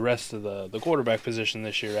to the rest of the quarterback position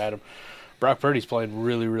this year, Adam. Brock Purdy's playing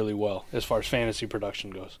really, really well as far as fantasy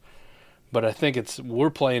production goes. But I think we're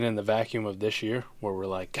playing in the vacuum of this year where we're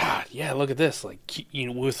like, God, yeah, look at this. Like,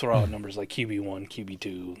 we'll throw out numbers like QB1,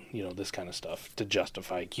 QB2, this kind of stuff to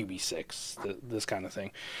justify QB6, this kind of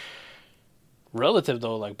thing. Relative,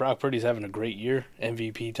 though, like Brock Purdy's having a great year,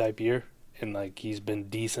 MVP type year, and like he's been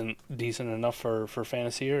decent enough for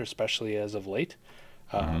fantasy year, especially as of late.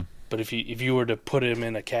 But if you were to put him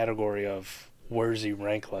in a category of where does he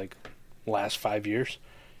rank, like last 5 years,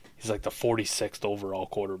 he's like the 46th overall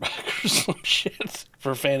quarterback or some shit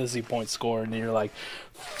for fantasy point score. And you're like,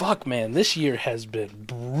 fuck, man, this year has been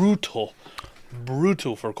brutal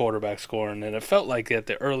for quarterback scoring. And it felt like at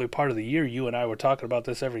the early part of the year, you and I were talking about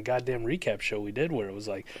this every goddamn recap show we did, where it was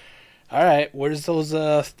like, all right, where's those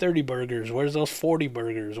 30 burgers? Where's those 40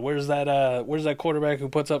 burgers? Where's that quarterback who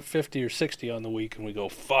puts up 50 or 60 on the week? And we go,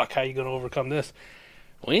 fuck, how you going to overcome this?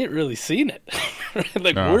 We ain't really seen it.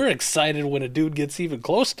 We're excited when a dude gets even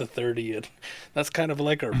close to 30, and that's kind of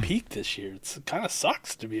like our peak this year. It kind of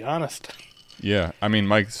sucks, to be honest. Yeah, I mean,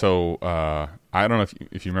 Mike, so I don't know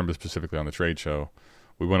if you remember specifically on the trade show,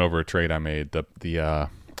 we went over a trade I made, the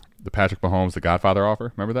Patrick Mahomes, the Godfather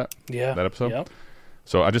offer. Remember that? Yeah. That episode? Yep.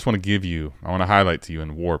 So I just want to highlight to you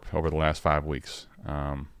in Warp over the last 5 weeks.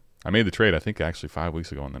 I made the trade, I think, actually 5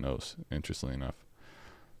 weeks ago on the nose, interestingly enough.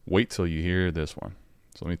 Wait till you hear this one.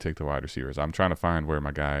 So let me take the wide receivers. I'm trying to find where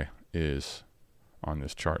my guy is on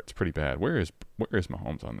this chart. It's pretty bad. Where is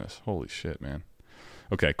Mahomes on this? Holy shit, man.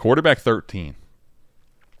 Okay, quarterback 13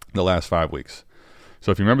 the last 5 weeks.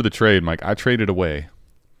 So if you remember the trade, Mike, I traded away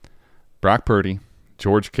Brock Purdy,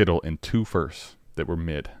 George Kittle, and 2 firsts that were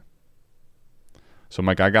mid. So,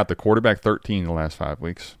 Mike, I got the quarterback 13 the last 5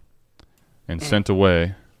 weeks and sent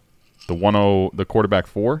away the quarterback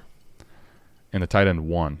 4 and the tight end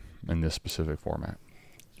 1 in this specific format.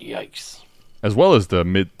 Yikes. As well as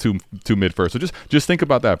the two mid first. So just think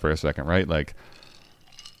about that for a second, right? Like,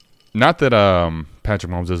 not that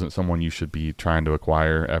Patrick Mahomes isn't someone you should be trying to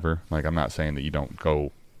acquire ever. Like, I'm not saying that you don't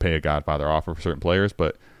go pay a Godfather offer for certain players,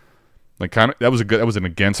 but like that was an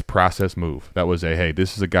against process move. That was hey,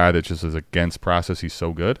 this is a guy that just is against process. He's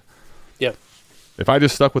so good. Yeah. If I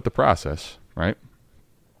just stuck with the process, right?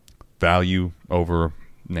 Value over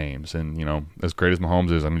names, and as great as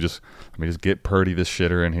Mahomes is, let me just get Purdy, this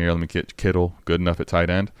shitter, in here. Let me get Kittle, good enough at tight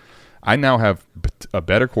end. I now have a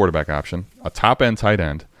better quarterback option, a top end tight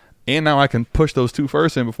end, and now I can push those 2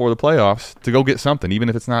 firsts in before the playoffs to go get something, even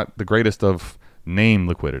if it's not the greatest of name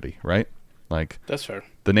liquidity, right? Like, that's fair.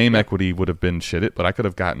 The name equity would have been shitted, but I could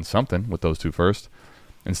have gotten something with those 2 firsts.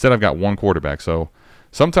 Instead, I've got 1 quarterback. So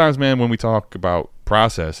sometimes, man, when we talk about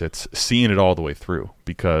process, it's seeing it all the way through,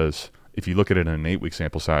 because if you look at it in an 8-week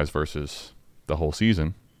sample size versus the whole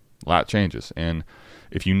season, a lot changes. And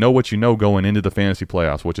if you know what you know going into the fantasy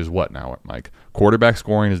playoffs, which is what now, Mike? Quarterback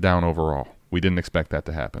scoring is down overall. We didn't expect that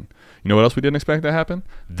to happen. You know what else we didn't expect to happen?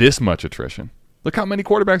 This much attrition. Look how many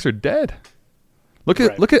quarterbacks are dead. Look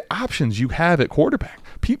at options you have at quarterback.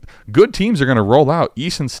 Good teams are going to roll out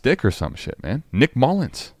Easton Stick or some shit, man. Nick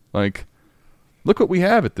Mullins. Like, look what we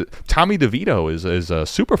have Tommy DeVito is a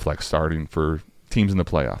super flex starting for teams in the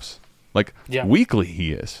playoffs. Like, weekly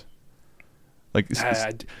he is. Like,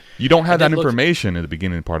 you don't have that information in the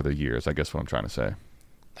beginning part of the year, is I guess what I'm trying to say.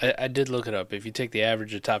 I did look it up. If you take the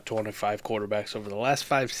average of top 25 quarterbacks over the last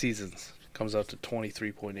 5 seasons, it comes out to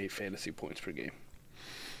 23.8 fantasy points per game.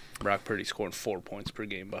 Brock Purdy scoring 4 points per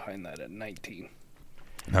game behind that at 19.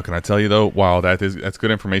 Now, can I tell you, though, while that's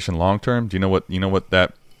good information long term, do you know what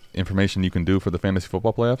that information you can do for the fantasy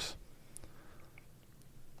football playoffs?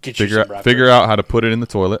 Figure out how to put it in the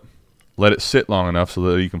toilet. Let it sit long enough so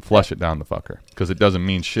that you can flush it down the fucker, because it doesn't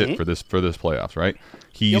mean shit for this playoffs, right?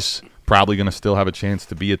 He's probably going to still have a chance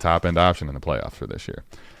to be a top-end option in the playoffs for this year.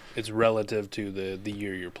 It's relative to the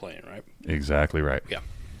year you're playing, right? Exactly right. Yeah.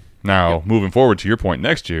 Now, moving forward to your point,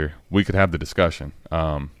 next year we could have the discussion.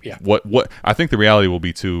 Yeah. What I think the reality will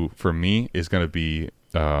be too for me is going to be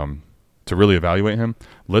to really evaluate him.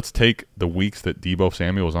 Let's take the weeks that Deebo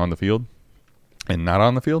Samuel was on the field and not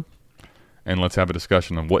on the field, and let's have a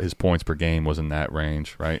discussion on what his points per game was in that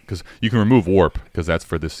range, right? Because you can remove WARP because that's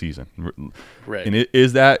for this season, Right? And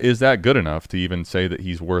is that good enough to even say that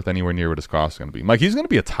he's worth anywhere near what his cost is going to be? Mike, he's going to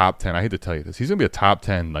be a top 10. I hate to tell you this, he's going to be a top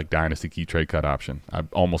 10 like dynasty key trade cut option. I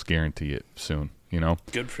almost guarantee it soon. You know,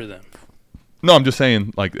 Good for them. no, I'm just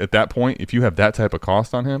saying, like at that point, if you have that type of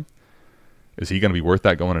cost on him, is he going to be worth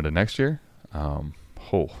that going into next year?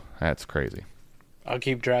 That's crazy. I'll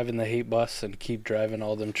keep driving the hate bus and keep driving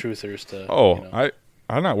all them truthers to.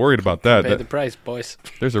 I'm not worried about that. Pay the price, boys.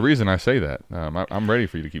 There's a reason I say that. I'm ready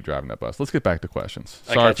for you to keep driving that bus. Let's get back to questions.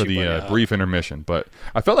 I Sorry got for you, the buddy. brief intermission, but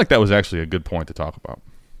I felt like that was actually a good point to talk about.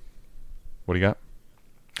 What do you got?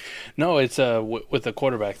 No, it's with the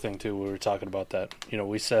quarterback thing too. We were talking about that. You know,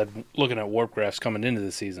 we said looking at warp graphs coming into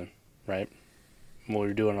the season, right? When we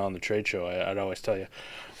were doing it on the trade show, I'd always tell you,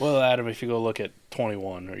 well, Adam, if you go look at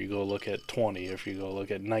 21 or you go look at 20, or if you go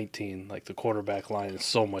look at 19, like the quarterback line is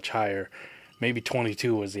so much higher. Maybe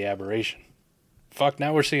 22 was the aberration. Fuck,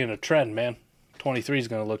 now we're seeing a trend, man. 23 is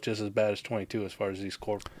going to look just as bad as 22 as far as these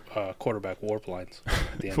quarterback warp lines.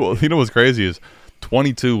 At the end Well, you know what's crazy is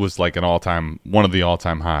 22 was like one of the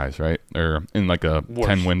all-time highs, right? Or in like a Worst.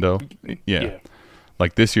 10 window. Yeah. Yeah.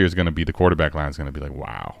 Like this year is going to be, the quarterback line is going to be like,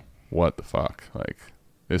 wow, what the fuck? Like,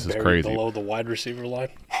 this is Buried crazy. below the wide receiver line.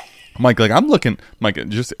 Mike, like I'm looking, Mike.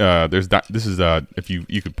 Just this is if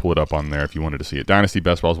you could pull it up on there if you wanted to see it. Dynasty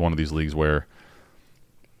Best Ball is one of these leagues where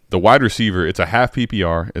the wide receiver, it's a half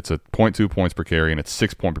PPR, it's a 0.2 points per carry, and it's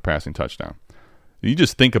 6 point per passing touchdown. You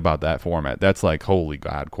just think about that format. That's like holy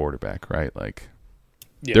God quarterback, right? Like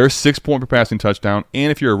there's 6 point per passing touchdown, and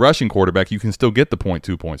if you're a rushing quarterback, you can still get the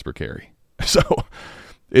 0.2 points per carry. So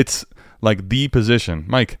it's like the position,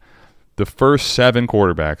 Mike. The first 7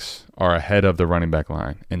 quarterbacks are ahead of the running back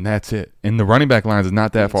line, and that's it. And the running back line is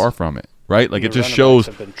not that far from it, right? Like it just shows,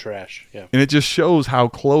 have been trash. Yeah. and it just shows how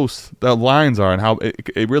close the lines are, and how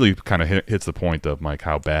it really kind of hits the point of Mike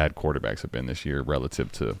how bad quarterbacks have been this year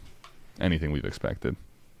relative to anything we've expected.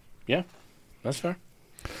 Yeah, that's fair.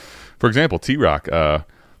 For example, T-Rock,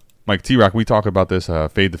 Mike T-Rock, we talk about this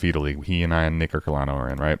Fade the Feeder League. He and I and Nick Ercolano are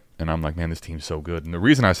in, right? And I'm like, man, this team's so good. And the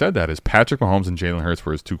reason I said that is Patrick Mahomes and Jalen Hurts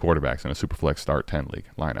were his 2 quarterbacks in a Superflex Start 10 league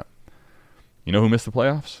lineup. You know who missed the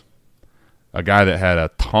playoffs? A guy that had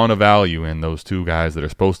a ton of value in those 2 guys that are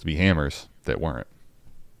supposed to be hammers that weren't.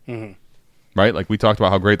 Mm-hmm. Right? Like we talked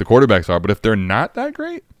about how great the quarterbacks are, but if they're not that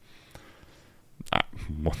great,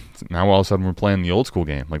 now all of a sudden we're playing the old school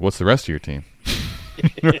game. Like, what's the rest of your team?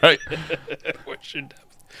 Right? Where's your depth?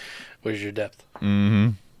 Where's your depth? Mm-hmm.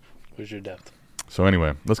 Where's your depth? So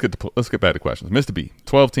anyway, let's get back to questions. Mr. B,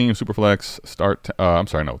 12-team Superflex start.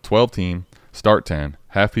 12-team start 10,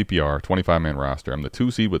 half PPR, 25-man roster. I'm the 2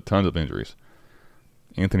 seed with tons of injuries.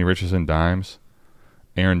 Anthony Richardson, Dimes,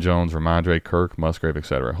 Aaron Jones, Ramondre, Kirk, Musgrave,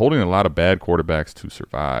 etc. Holding a lot of bad quarterbacks to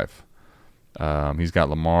survive. He's got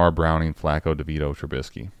Lamar, Browning, Flacco, DeVito,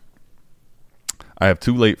 Trubisky. I have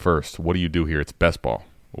 2 late firsts. What do you do here? It's best ball.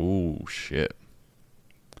 Ooh, shit.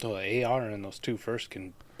 The AR and those 2 first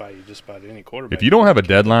can buy you just about any quarterback. If you don't have a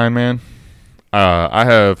deadline, man, I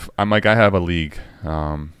have a league.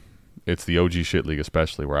 It's the OG shit league,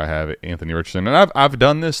 especially where I have Anthony Richardson, and I've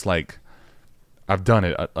done this I've done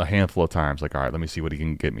it a handful of times. Like, all right, let me see what he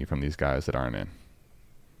can get me from these guys that aren't in.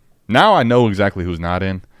 Now I know exactly who's not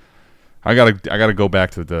in. I gotta go back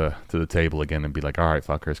to the table again and be like, all right,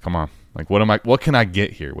 fuckers, come on. Like, what can I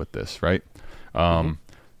get here with this, right?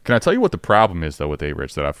 Can I tell you what the problem is though with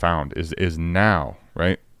A-Rich that I've found is now,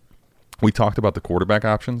 right? We talked about the quarterback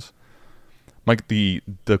options. Like the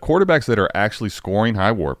quarterbacks that are actually scoring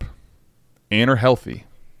high warp and are healthy,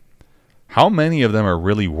 how many of them are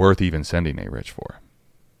really worth even sending A-Rich for?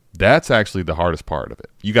 That's actually the hardest part of it.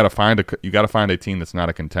 You got to find a team that's not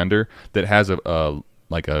a contender that has a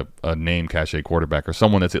name cachet quarterback or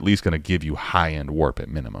someone that's at least going to give you high end warp at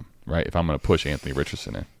minimum, right? If I'm going to push Anthony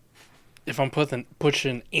Richardson in. If I'm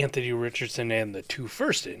pushing Anthony Richardson and the 2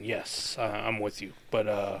 first in, yes, I'm with you. But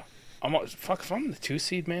if I'm the 2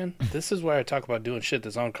 seed, man, this is where I talk about doing shit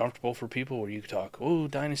that's uncomfortable for people. Where you talk,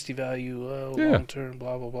 dynasty value, long term,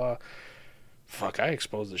 blah blah blah. Fuck, I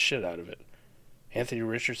expose the shit out of it. Anthony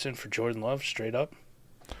Richardson for Jordan Love, straight up.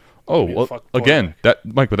 Oh, well, again, that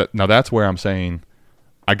Mike, now that's where I'm saying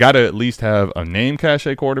I got to at least have a name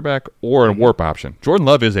cachet quarterback or a warp option. Jordan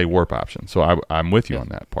Love is a warp option, so I'm with you on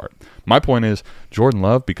that part. My point is Jordan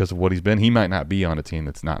Love, because of what he's been, he might not be on a team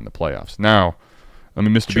that's not in the playoffs. Now,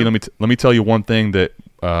 Mr. B, let me tell you one thing that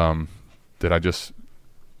that I just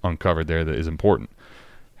uncovered there that is important.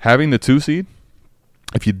 Having the 2 seed,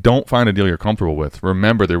 if you don't find a deal you're comfortable with,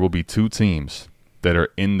 remember there will be 2 teams that are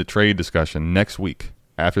in the trade discussion next week,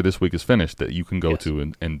 after this week is finished, that you can go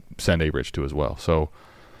to and send A-Rich to as well. So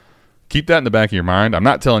keep that in the back of your mind. I'm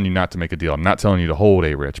not telling you not to make a deal. I'm not telling you to hold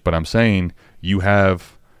A-Rich, but I'm saying you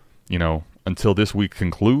have, until this week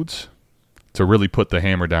concludes to really put the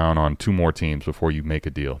hammer down on 2 more teams before you make a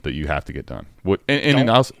deal that you have to get done.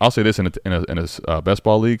 And I'll say this in a best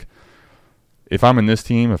ball league. If I'm in this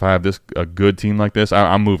team, if I have a good team like this,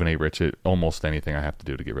 I'm moving A-Rich at almost anything I have to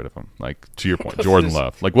do to get rid of him. Like, to your point, Jordan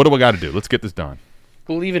Love. Like, what do I got to do? Let's get this done.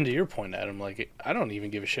 Well, even to your point, Adam, like, I don't even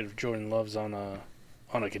give a shit if Jordan Love's on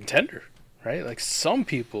a contender, right? Like, some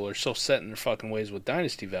people are so set in their fucking ways with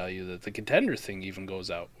dynasty value that the contender thing even goes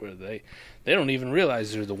out, where they don't even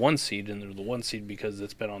realize they're the 1 seed, and they're the 1 seed because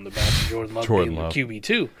it's been on the back of Jordan Love being the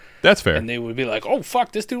QB2. That's fair. And they would be like, oh,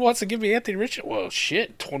 fuck, this dude wants to give me Anthony Richardson. Well,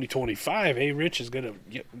 shit, 2025, Rich is going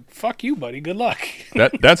to fuck you, buddy. Good luck.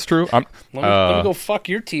 That's true. Let me go fuck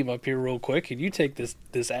your team up here real quick, and you take this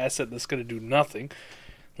asset that's going to do nothing.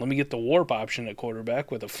 Let me get the warp option at quarterback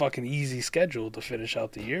with a fucking easy schedule to finish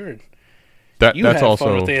out the year. And that's have also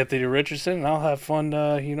fun with Anthony Richardson, and I'll have fun,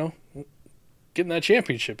 getting that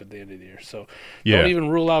championship at the end of the year. So don't even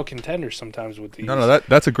rule out contenders sometimes with these. No,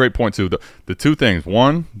 that's a great point too. The 2 things.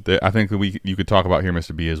 One, that I think that you could talk about here,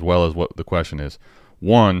 Mr. B, as well as what the question is.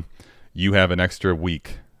 One, you have an extra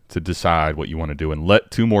week to decide what you want to do and let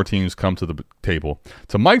 2 more teams come to the table.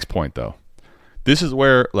 To Mike's point, though, this is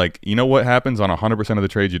where, like, what happens on 100% of the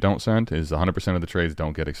trades you don't send is 100% of the trades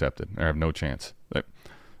don't get accepted or have no chance. Like,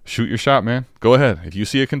 shoot your shot, man. Go ahead. If you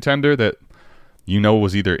see a contender that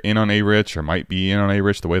was either in on A-Rich or might be in on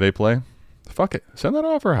A-Rich the way they play, fuck it. Send that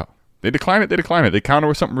offer out. They decline it. They counter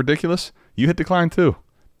with something ridiculous. You hit decline too.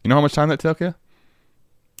 You know how much time that took you?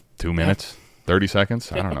 2 minutes, 30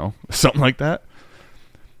 seconds. I don't know. Something like that.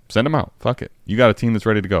 Send them out. Fuck it. You got a team that's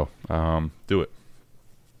ready to go. Do it.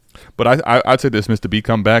 But I'd say this, Mr. B,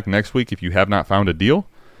 come back next week if you have not found a deal,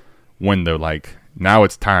 when they're like, now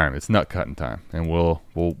it's time. It's nut cutting time. And we'll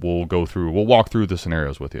walk through the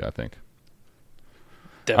scenarios with you, I think.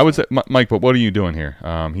 Definitely. I would say, Mike, but what are you doing here?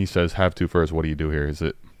 He says, have 2 first. What do you do here?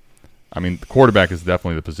 The quarterback is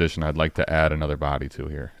definitely the position I'd like to add another body to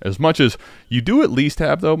here. As much as you do at least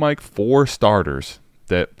have, though, Mike, 4 starters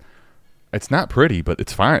that it's not pretty, but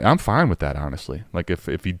it's fine. I'm fine with that, honestly. Like,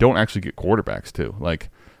 if you don't actually get quarterbacks, too. Like,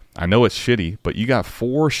 I know it's shitty, but you got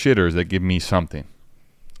 4 shitters that give me something.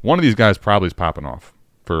 One of these guys probably is popping off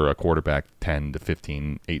for a quarterback 10 to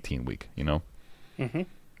 15, 18 week, Mm-hmm.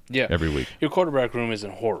 Yeah. Every week. Your quarterback room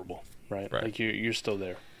isn't horrible, right? Like, you're still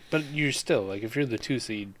there. But you're still, like, if you're the 2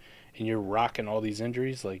 seed and you're rocking all these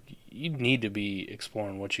injuries, like, you need to be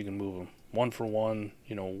exploring what you can move them. 1 for 1,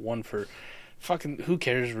 1 for... Fucking, who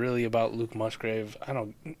cares really about Luke Musgrave? I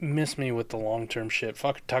don't miss me with the long-term shit.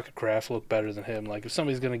 Fuck, Tucker Kraft look better than him. Like, if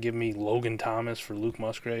somebody's going to give me Logan Thomas for Luke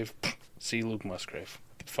Musgrave, see Luke Musgrave.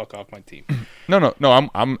 Get the fuck off my team. No,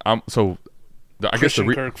 I'm so... I guess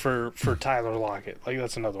Kirk for Tyler Lockett. Like,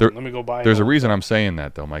 that's another one. Let me go buy. There's a reason I'm saying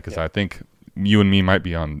that, though, Mike, because I think you and me might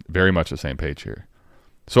be on very much the same page here.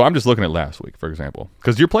 So I'm just looking at last week, for example,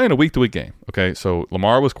 because you're playing a week-to-week game. Okay, so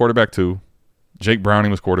Lamar was quarterback 2, Jake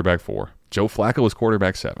Browning was quarterback 4, Joe Flacco was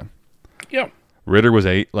quarterback 7. Yeah. Ritter was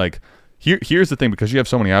 8. Like, here's the thing, because you have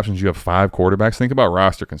so many options, you have 5 quarterbacks. Think about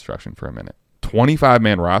roster construction for a minute.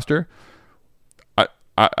 25-man roster.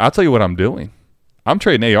 I'll tell you what I'm doing. I'm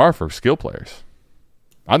trading AR for skill players.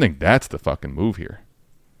 I think that's the fucking move here.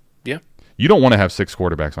 Yeah. You don't want to have 6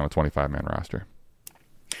 quarterbacks on a 25-man roster.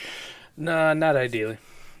 Nah, not ideally.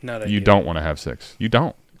 You don't want to have 6. You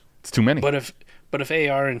don't. It's too many. But if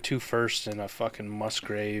AR and 2 firsts and a fucking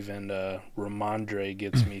Musgrave and Ramondre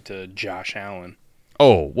gets me to Josh Allen.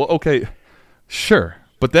 Oh, well, okay. Sure.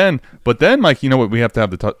 But then, Mike, you know what we have to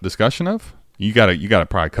have the discussion of? You gotta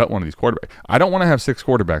probably cut one of these quarterbacks. I don't want to have 6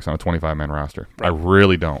 quarterbacks on a 25-man roster. Right. I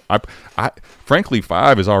really don't. I frankly,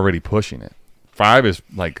 5 is already pushing it. 5 is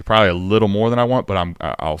like probably a little more than I want, but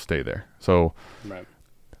I'll stay there. So right.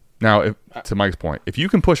 Now, to Mike's point, if you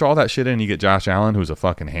can push all that shit in and you get Josh Allen, who's a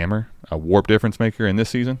fucking hammer, a warp difference maker in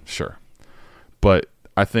this season, sure. But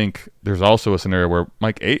I think there's also a scenario where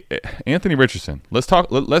Anthony Richardson. Let's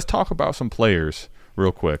talk about some players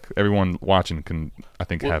real quick. Everyone watching can, I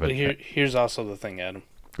think, have it. Here's also the thing, Adam.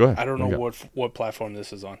 Go ahead. I don't know what platform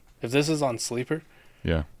this is on. If this is on Sleeper,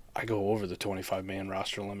 yeah, I go over the 25-man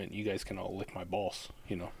roster limit. You guys can all lick my balls,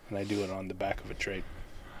 and I do it on the back of a trade.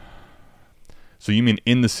 So you mean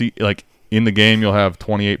in the game you'll have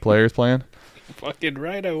 28 players playing? Fucking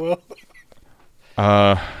right, I will.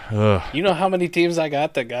 Ugh. You know how many teams I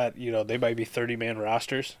got that got, they might be 30-man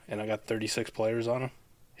rosters, and I got 36 players on them?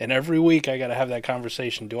 And every week I got to have that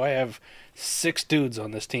conversation. Do I have 6 dudes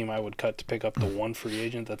on this team I would cut to pick up the one free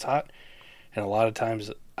agent that's hot? And a lot of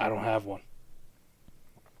times I don't have one.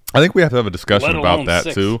 I think we have to have a discussion about that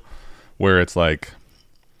 6. too, where it's like,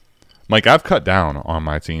 Mike, I've cut down on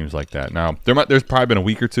my teams like that. Now, there's probably been a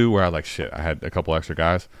week or two where I had a couple extra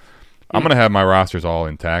guys. I'm going to have my rosters all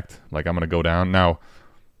intact. Like, I'm going to go down. Now,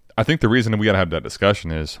 I think the reason we got to have that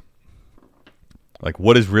discussion is, like,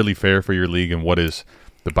 what is really fair for your league and what is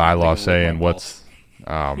the bylaws say and what's –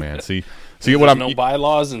 oh, man. See what I'm – no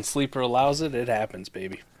bylaws and Sleeper allows it. It happens,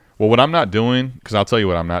 baby. Well, what I'm not doing – because I'll tell you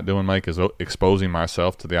what I'm not doing, Mike, is exposing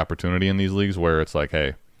myself to the opportunity in these leagues where it's like,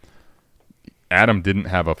 hey, Adam didn't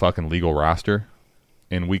have a fucking legal roster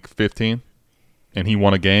in week 15, and he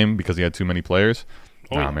won a game because he had too many players.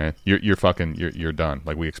 Man, you're done.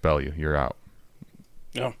 Like, we expel you. You're out.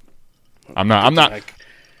 No, I'm not.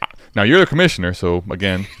 Now you're the commissioner, so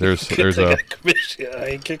again, there's a. I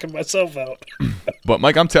ain't kicking myself out. But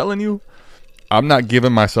Mike, I'm telling you, I'm not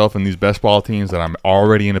giving myself in these best ball teams that I'm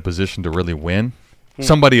already in a position to really win.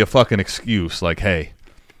 Somebody a fucking excuse like, hey,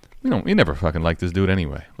 we never fucking liked this dude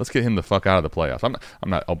anyway. Let's get him the fuck out of the playoffs.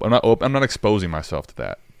 I'm not exposing myself to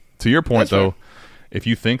that. To your point, though, if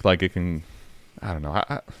you think like it can. I don't know.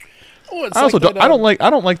 I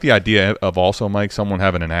don't like the idea of also, Mike, someone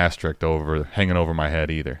having an asterisk hanging over my head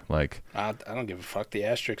either. Like, I don't give a fuck. The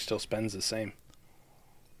asterisk still spends the same.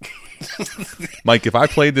 Mike, if I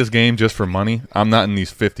played this game just for money, I'm not in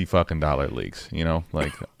these $50 fucking leagues.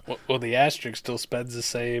 Like. Well, the asterisk still spends the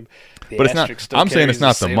same. But it's not. I'm saying it's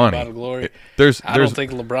not the money. I don't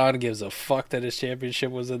think LeBron gives a fuck that his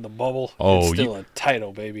championship was in the bubble. It's still a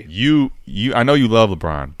title, baby. I know you love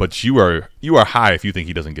LeBron, but you are high if you think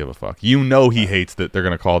he doesn't give a fuck. He hates that they're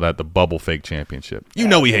going to call that the bubble fake championship. He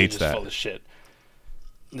hates that. Full of shit.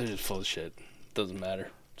 They're just full of shit. Doesn't matter.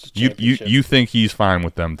 You think he's fine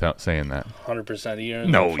with them saying that? 100%. He earned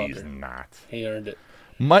it. No, he's not. He earned it.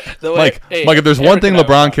 Mike, if there's one thing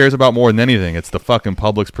LeBron cares about more than anything, it's the fucking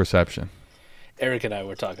public's perception. Eric and I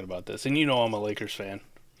were talking about this, and I'm a Lakers fan,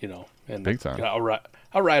 and big time.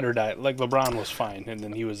 I'll ride or die. Like LeBron was fine, and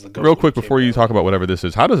then he was the GOAT. Real quick before you talk about whatever this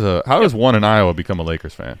is, how does one in Iowa become a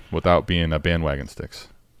Lakers fan without being a bandwagon sticks?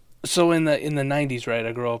 So in the 90s, right?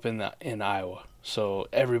 I grew up in Iowa, so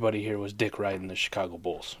everybody here was dick riding the Chicago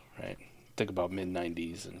Bulls, right? Think about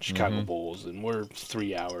mid-90s and Chicago Bulls, and we're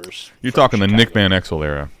 3 hours. You're talking Chicago. The Nick Van Exel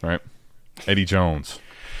era, right? Eddie Jones.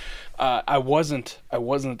 I wasn't a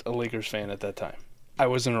Lakers fan at that time. I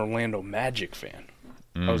was an Orlando Magic fan.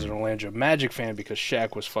 I was an Orlando Magic fan because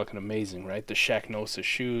Shaq was fucking amazing, right? The Shaq Gnosis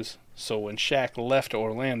shoes. So when Shaq left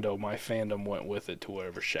Orlando, my fandom went with it to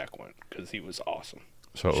wherever Shaq went because he was awesome.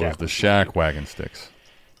 So it was the Shaq wagon sticks.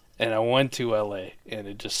 And I went to L.A., and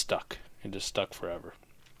it just stuck. It just stuck forever.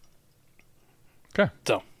 Okay.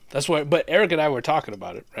 So that's why. But Eric and I were talking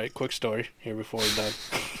about it, right? Quick story here before we're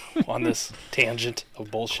done on this tangent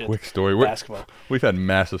of bullshit. Quick story. Basketball. We've had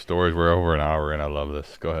massive stories. We're over an hour, and I love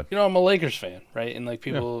this. Go ahead. I'm a Lakers fan, right? And like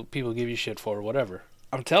people give you shit for whatever.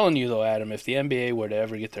 I'm telling you though, Adam, if the NBA were to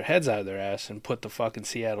ever get their heads out of their ass and put the fucking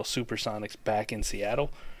Seattle Supersonics back in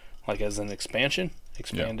Seattle, like as an expanded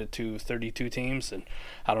to 32 teams, and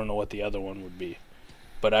I don't know what the other one would be.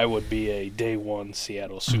 But I would be a day one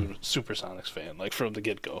Seattle Supersonics fan, like from the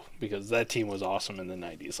get-go, because that team was awesome in the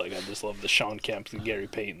 90s. Like, I just love the Sean Kemp and Gary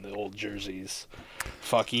Payton, the old jerseys.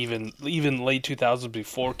 Fuck, even late 2000s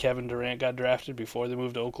before Kevin Durant got drafted, before they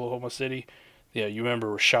moved to Oklahoma City. Yeah, you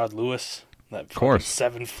remember Rashad Lewis? That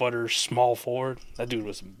 7-footer, small forward? That dude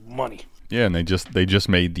was money. Yeah, and they just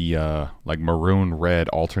made the like maroon red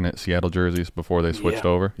alternate Seattle jerseys before they switched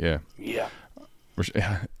over. Yeah. Yeah.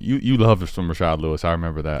 You loved some Rashad Lewis. I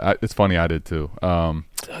remember that. It's funny, I did too.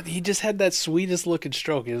 He just had that sweetest looking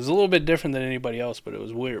stroke. It was a little bit different than anybody else, but it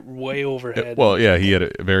was way overhead. He had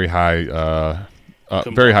a very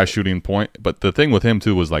high shooting point. But the thing with him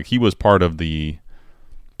too was like he was part of in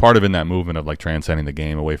that movement of like transcending the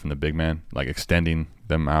game away from the big man, like extending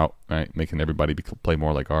them out, right, making everybody play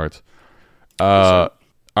more like guards. All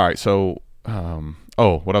right, so.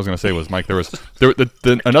 What I was going to say was, Mike, there was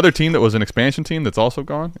another team that was an expansion team that's also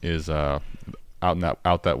gone is out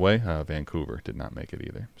that way. Vancouver did not make it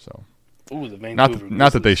either. So, the Vancouver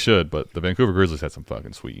not that they should, but the Vancouver Grizzlies had some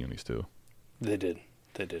fucking sweet unis too. They did.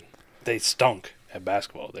 They stunk at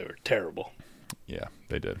basketball. They were terrible. Yeah,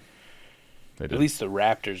 they did. They did. At least the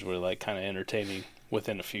Raptors were like kind of entertaining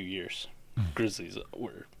within a few years. Grizzlies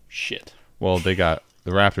were shit. Well, the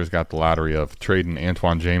Raptors got the lottery of trading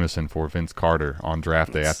Antoine Jameson for Vince Carter on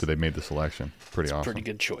draft day after they made the selection. Pretty awesome. Pretty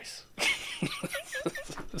good choice.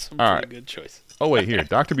 That's a All pretty right. good choice. Oh, wait, here.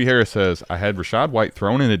 Dr. B. Harris says, I had Rashad White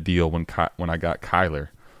thrown in a deal when I got Kyler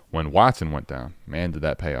when Watson went down. Man, did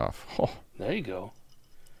that pay off. Oh. There you go.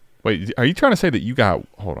 Wait, are you trying to say that you got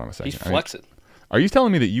 – hold on a second. He's flexing. Are you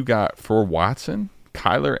telling me that you got, for Watson,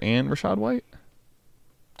 Kyler and Rashad White?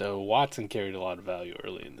 The Watson carried a lot of value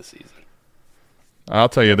early in the season. I'll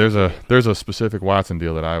tell you, there's a specific Watson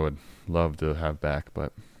deal that I would love to have back,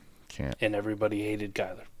 but can't. And everybody hated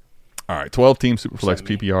Kyler. All right, 12-team Superflex Except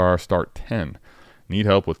me. PPR, start 10. Need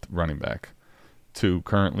help with running back. 2,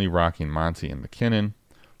 currently rocking Monty and McKinnon.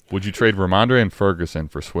 Would you trade Ramondre and Ferguson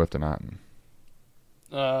for Swift and Otten?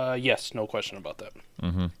 Yes, no question about that.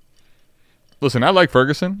 Listen, I like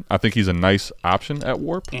Ferguson. I think he's a nice option at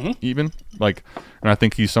Warp, even. And I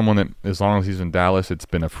think he's someone that, as long as he's in Dallas, it's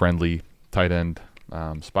been a friendly tight end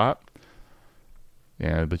spot.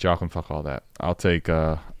 Yeah, but y'all can fuck all that. I'll take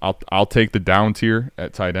the down tier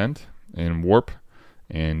at tight end in Warp,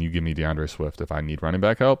 and you give me DeAndre Swift if I need running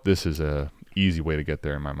back help. This is a easy way to get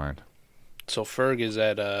there in my mind. So Ferg is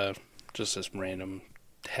at just this random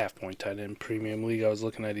half-point tight end premium league I was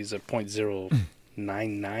looking at. He's at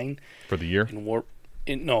 .099 For the year? in Warp.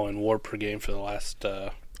 In Warp per game for the last.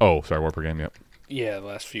 Warp per game, yep. Yeah, the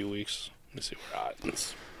last few weeks. Let me see where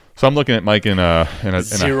Otten's. So I'm looking at Mike in a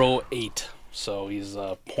 0.8. So he's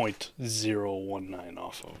 .019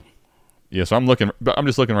 off of him. Yeah, so I'm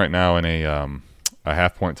just looking right now in a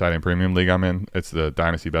half-point tight end premium league I'm in. It's the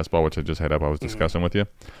Dynasty Best Ball, which I just had up. I was discussing with you.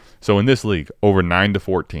 So in this league, over 9 to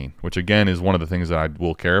 14, which again is one of the things that I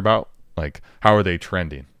will care about. Like, how are they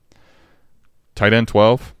trending? Tight end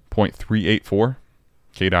 12, .384,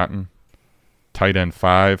 Cade Otton. Tight end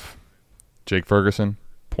 5, Jake Ferguson,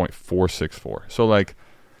 .464. So, like,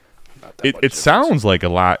 it sounds like a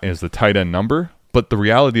lot as the tight end number, but the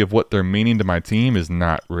reality of what they're meaning to my team is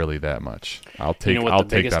not really that much. I'll take You know what I'll the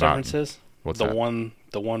take biggest that difference Otton. is? What's the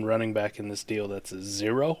that? one running back in this deal that's a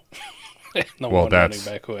 0. And the Well, one that's-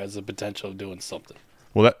 running back who has the potential of doing something.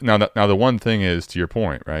 Well, now the one thing is, to your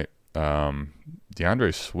point, right?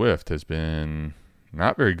 DeAndre Swift has been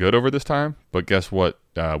not very good over this time, but guess what?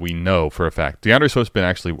 We know for a fact DeAndre Swift's been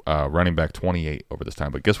actually running back 28 over this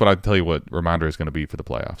time. But guess what? I can tell you what Ramondre is going to be for the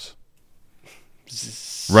playoffs.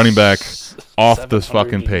 Running back off this 700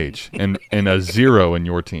 fucking page and a 0 in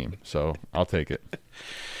your team. So I'll take it.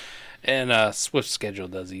 And Swift's schedule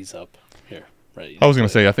does ease up here. Right. I was going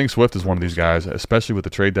to say, I think Swift is one of these guys, especially with the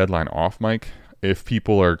trade deadline off, Mike. If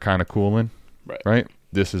people are kind of cooling, right?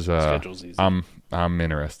 This is Schedule's easy. I'm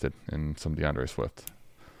interested in some DeAndre Swift.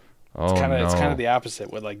 Oh, no. It's kind of the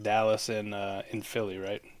opposite with like Dallas and in Philly,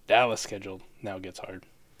 right? Dallas schedule now gets hard.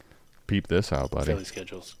 Peep this out, buddy. Philly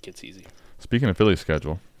schedule gets easy. Speaking of Philly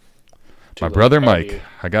schedule, Too my late brother to Mike, argue.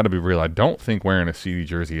 I got to be real. I don't think wearing a CD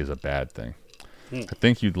jersey is a bad thing. I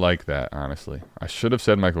think you'd like that, honestly. I should have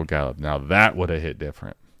said Michael Gallup. Now that would have hit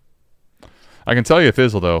different. I can tell you,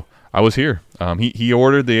 Fizzle, though, I was here. He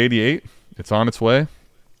ordered the 88. It's on its way.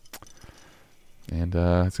 And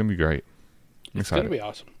it's going to be great. It's going to be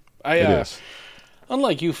awesome. It is.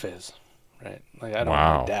 Unlike you, Fizz, right? Like I don't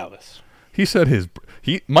Wow. like Dallas. He said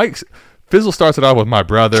Mike's Fizzle starts it out with my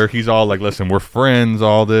brother. He's all like, listen, we're friends,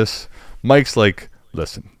 all this. Mike's like,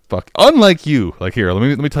 listen, fuck. Unlike you, like here,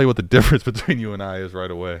 let me tell you what the difference between you and I is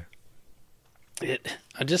right away.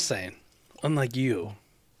 I'm just saying, unlike you,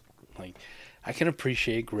 like I can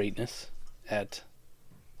appreciate greatness at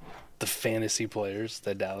the fantasy players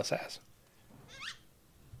that Dallas has.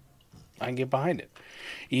 I can get behind it,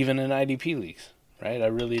 even in IDP leagues, right? I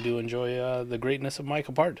really do enjoy the greatness of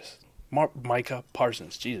Micah Parsons.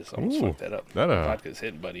 Jesus, I almost Ooh, fucked that up. that, Vodka's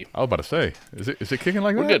hitting, buddy. I was about to say, is it kicking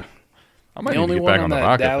like We're that? good. I might The need only to get one back on on the that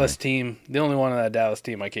vodka Dallas thing. team, the only one on that Dallas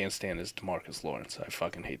team I can't stand is DeMarcus Lawrence. I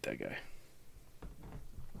fucking hate that guy.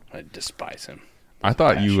 I despise him. I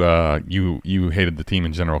thought you hated the team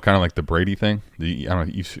in general, kind of like the Brady thing.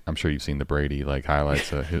 I'm sure you've seen the Brady like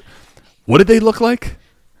highlights. What did they look like?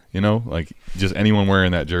 You know, like just anyone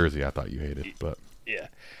wearing that jersey. I thought you hated, but Yeah.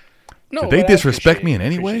 No, did they but I disrespect me in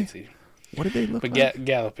any way? appreciate it. what did they look But like?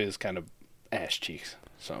 Gallup is kind of ass cheeks,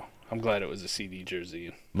 so I'm glad it was a CD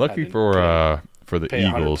jersey. Lucky I didn't for the pay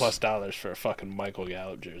Eagles. $100+ for a fucking Michael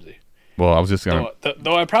Gallup jersey. Well, I was just gonna.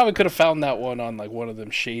 Though I probably could have found that one on like one of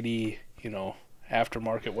them shady,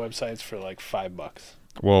 aftermarket websites for like $5.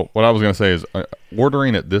 Well, what I was going to say is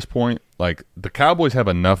ordering at this point, like the Cowboys have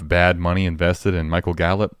enough bad money invested in Michael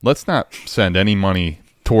Gallup. Let's not send any money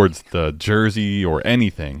towards the jersey or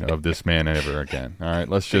anything of this man ever again. All right,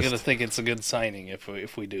 let's You're just gonna think it's a good signing if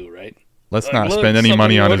we do, right? let's Like, not look, spend any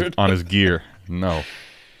money somebody on his gear. No,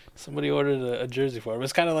 Somebody ordered a jersey for him.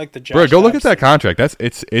 It's kind of like the Josh bro, go look at Dobbs that thing. contract.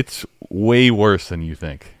 It's way worse than you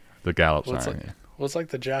think. The Gallup Well, signing. it's like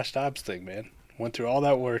the Josh Dobbs thing, man. Went through all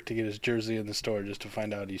that work to get his jersey in the store just to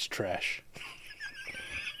find out he's trash.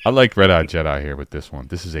 I like Red Eye Jedi here with this one.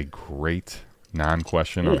 This is a great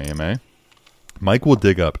non-question on AMA. Mike will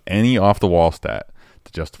dig up any off-the-wall stat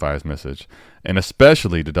to justify his message, and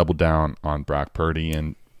especially to double down on Brock Purdy.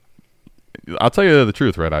 And I'll tell you the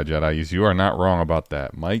truth, Red Eye Jedi, you are not wrong about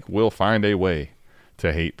that. Mike will find a way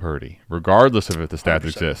to hate Purdy, regardless of if the stats 100%.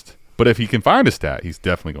 exist. But if he can find a stat, he's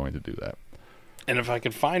definitely going to do that. And if I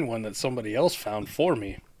could find one that somebody else found for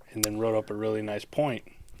me and then wrote up a really nice point,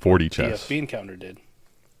 40 DF chess. Bean Counter did.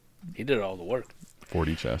 He did all the work.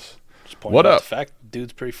 40 chess. Just pointing What out up? the fact the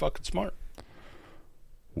dude's pretty fucking smart.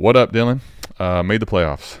 What up, Dylan? Made the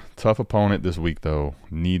playoffs. Tough opponent this week, though.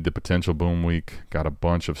 Need the potential boom week. Got a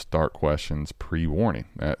bunch of start questions pre-warning.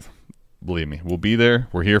 Believe me, we'll be there.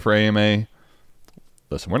 We're here for AMA.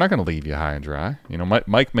 Listen, we're not going to leave you high and dry. You know,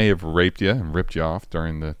 Mike may have raped you and ripped you off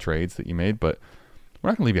during the trades that you made, but we're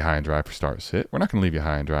not going to leave you high and dry for start sit. We're not going to leave you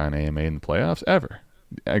high and dry in AMA in the playoffs ever.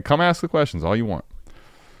 And come ask the questions all you want.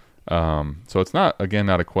 So it's not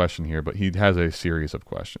a question here, but he has a series of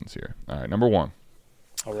questions here. All right, number one.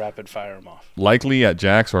 I'll rapid fire him off. Likely at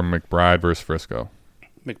Jax or McBride versus Frisco?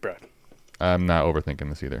 McBride. I'm not overthinking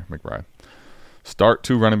this either. McBride. Start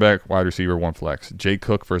 2 running back, wide receiver, 1 flex. Jay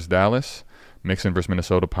Cook versus Dallas. Mixon versus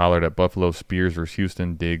Minnesota. Pollard at Buffalo. Spears versus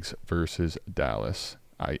Houston. Diggs versus Dallas.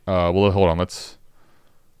 Well, hold on. Let's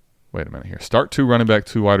wait a minute here. Start 2 running back,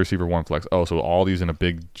 2 wide receiver, 1 flex. Oh, so all these in a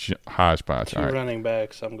big hodgepodge. Two All right. running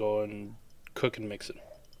backs. I'm going Cook and Mixon.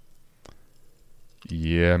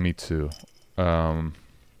 Yeah, me too.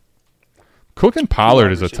 Cook and Pollard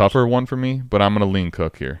wide is a receivers. tougher one for me, but I'm going to lean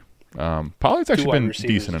Cook here. Pollard's actually wide been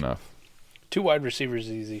receivers. decent enough. 2 wide receivers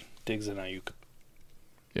is easy. Diggs and Ayuk.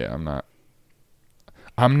 Yeah, I'm not.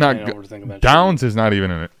 I ain't overthinking that Downs is not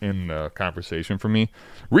even in the conversation for me.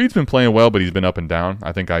 Reed's been playing well, but he's been up and down.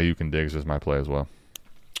 I think Ayuk and Diggs is my play as well.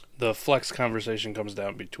 The flex conversation comes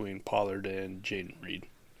down between Pollard and Jaden Reed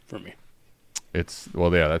for me. That's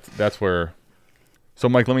where. So,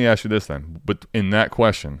 Mike, let me ask you this then. But in that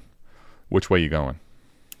question, which way you going?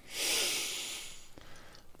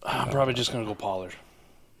 I'm probably just going to go Pollard.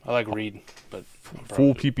 I like Reed, but I'm probably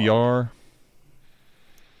Full gonna go Pollard. PPR.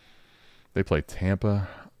 They play Tampa.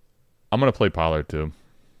 I'm going to play Pollard too.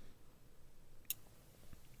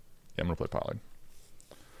 Yeah, I'm going to play Pollard.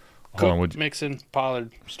 Hold on. Cook, Mixon,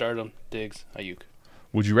 Pollard, start him, Diggs, Ayuk.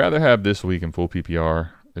 Would you rather have this week in full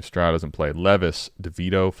PPR if Stroud doesn't play? Levis,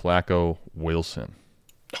 DeVito, Flacco, Wilson.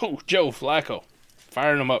 Oh, Joe Flacco.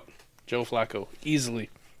 Firing him up. Joe Flacco. Easily.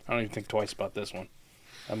 I don't even think twice about this one.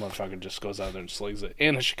 That motherfucker just goes out there and slings it.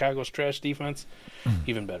 And the Chicago's trash defense,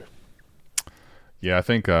 even better. Yeah, I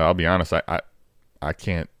think I'll be honest. I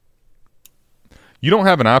can't. You don't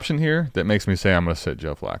have an option here that makes me say I'm going to sit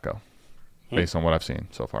Joe Flacco, based on what I've seen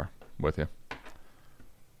so far with you.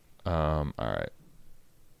 All right.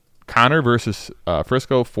 Connor versus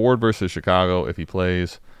Frisco. Ford versus Chicago if he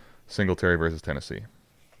plays. Singletary versus Tennessee.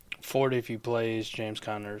 Ford if he plays, James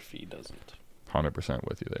Conner if he doesn't. 100%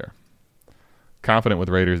 with you there. Confident with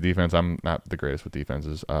Raiders defense. I'm not the greatest with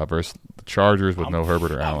defenses. Versus the Chargers with no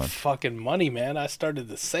Herbert or I'm Allen. fucking money, man. I started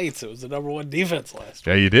the Saints. It was the #1 defense last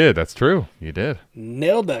Yeah, you did. That's true. You did.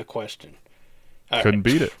 Nailed that question. All Couldn't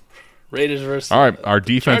right. beat it. Raiders versus All right, our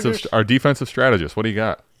defensive Chargers strategist. What do you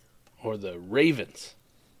got? or the Ravens.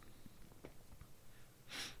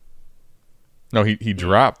 No, he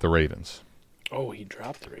dropped the Ravens. Oh, he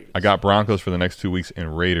dropped the Ravens. I got Broncos for the next 2 weeks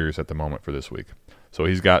and Raiders at the moment for this week. So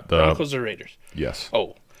he's got the Broncos or Raiders. yes.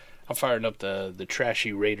 Oh, I'm firing up the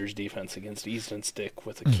trashy Raiders defense against Easton Stick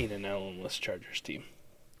with a Keenan Allen-less Chargers team.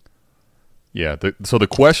 Yeah. So the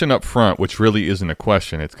question up front, which really isn't a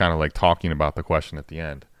question, it's kind of like talking about the question at the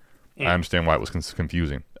end. I understand why it was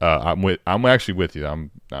confusing. I'm actually with you.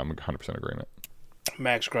 I'm 100% agreement.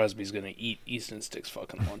 Max Crosby's going to eat Easton Stick's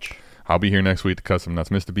fucking lunch. I'll be here next week to cut some nuts.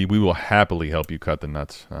 Mr. B, we will happily help you cut the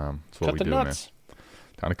nuts. That's what Cut we the do, nuts. man.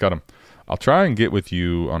 Time to cut them. I'll try and get with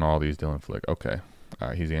you on all these, Dylan Flick. Okay. All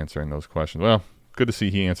right, he's answering those questions. Well, good to see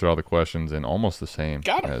he answered all the questions and almost the same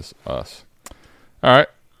Got him. as us. All right.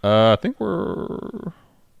 I think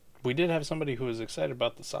We did have somebody who was excited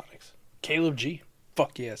about the Sonics. Caleb G.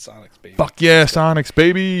 Fuck yeah, Sonics, baby. Fuck yeah, Sonics,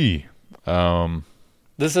 baby.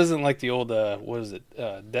 This isn't like the old, what is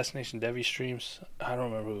it, Destination Devi streams. I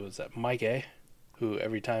don't remember who was that. Mike A. Who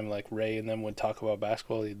every time like Ray and them would talk about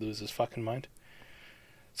basketball, he'd lose his fucking mind.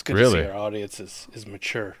 It's good to see our audience is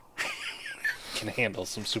mature. Can handle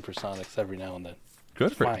some supersonics every now and then.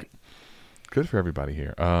 Good for everybody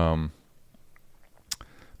here.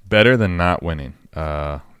 Better than not winning.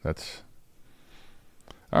 That's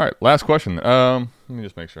all right. Last question. Let me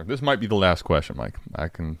just make sure. This might be the last question, Mike. I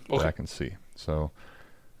can see. So,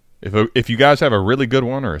 if you guys have a really good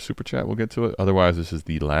one or a super chat, we'll get to it. Otherwise, this is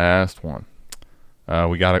the last one.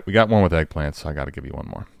 We got it. We got one with eggplants. So I got to give you one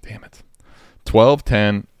more. Damn it.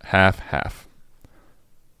 12-10 half.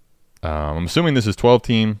 I'm assuming this is 12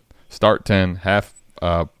 team, start 10, half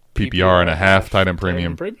PPR and a half tight end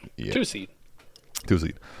premium. Yeah. 2 seed.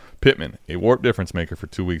 Pittman, a warp difference maker for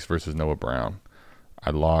 2 weeks versus Noah Brown.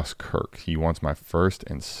 I lost Kirk. He wants my first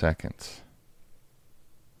and second.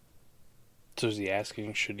 So is he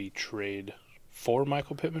asking, should he trade for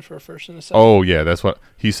Michael Pittman for a first and a second? Oh, yeah, that's what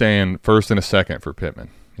he's saying, first and a second for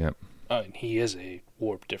Pittman. Yep. And he is a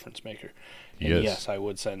warp difference maker. He is. Yes, I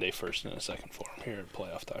would send a first and a second for him here at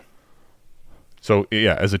playoff time. So,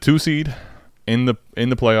 yeah, as a 2 seed in the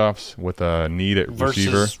playoffs with a need at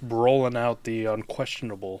receiver. Versus rolling out the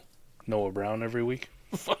unquestionable Noah Brown every week.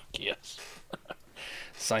 Fuck yes.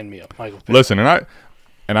 Sign me up, Michael Pittman. Listen,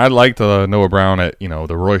 and I liked Noah Brown at,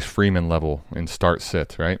 the Royce Freeman level in start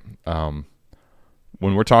sit, right? When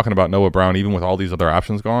we're talking about Noah Brown, even with all these other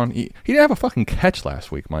options gone, he didn't have a fucking catch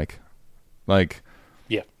last week, Mike. Like,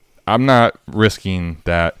 yeah. I'm not risking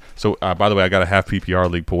that. So, by the way, I got a half PPR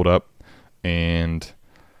league pulled up, and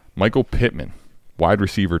Michael Pittman, wide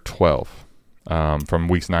receiver 12, from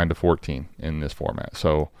weeks 9 to 14 in this format.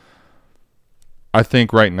 So, I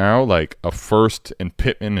think right now, like a first in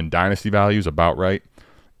Pittman and dynasty value is about right.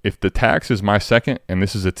 If the tax is my second, and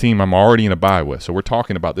this is a team I'm already in a bye with, so we're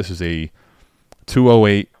talking about this is a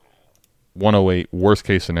 208, 108 worst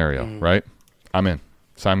case scenario, right? I'm in.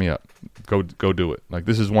 Sign me up. Go do it. Like,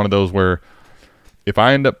 this is one of those where if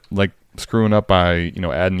I end up like screwing up by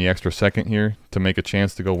adding the extra second here to make a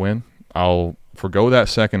chance to go win, I'll forgo that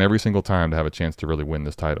second every single time to have a chance to really win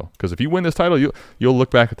this title. Because if you win this title, you'll look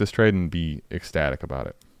back at this trade and be ecstatic about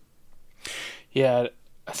it. Yeah,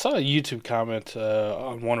 I saw a YouTube comment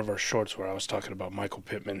on one of our shorts where I was talking about Michael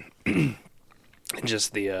Pittman and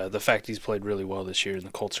just the fact he's played really well this year, and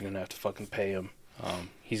the Colts are going to have to fucking pay him.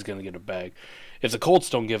 He's going to get a bag. If the Colts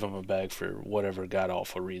don't give him a bag for whatever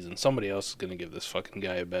god-awful reason, somebody else is going to give this fucking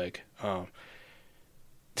guy a bag.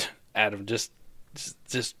 Adam, just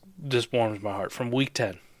warms my heart. From week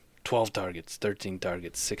 10, 12 targets, 13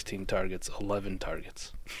 targets, 16 targets, 11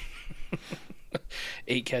 targets.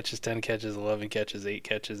 8 catches, 10 catches, 11 catches, 8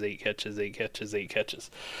 catches, 8 catches, 8 catches, 8 catches.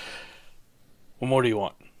 What more do you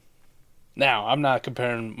want? Now, I'm not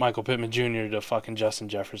comparing Michael Pittman Jr. to fucking Justin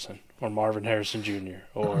Jefferson or Marvin Harrison Jr.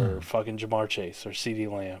 or fucking Jamar Chase or CeeDee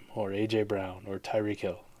Lamb or A.J. Brown or Tyreek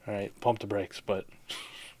Hill. All right, pump the brakes, but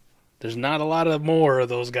there's not a lot of more of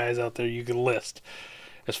those guys out there you can list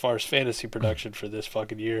as far as fantasy production for this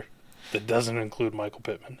fucking year that doesn't include Michael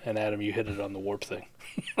Pittman. And Adam, you hit it on the warp thing.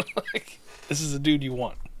 Like, this is the dude you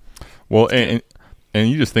want. Well, and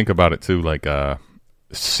you just think about it too. Like,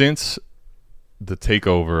 since the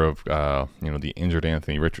takeover of the injured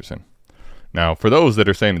Anthony Richardson. Now, for those that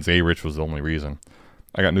are saying that Zay Rich was the only reason,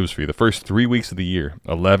 I got news for you. The first 3 weeks of the year,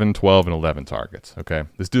 11, 12, and 11 targets. Okay,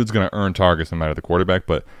 this dude's going to earn targets no matter the quarterback,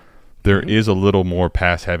 but there is a little more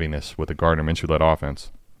pass heaviness with the Gardner Minshew-led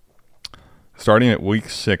offense. Starting at week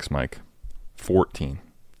 6, Mike, 14,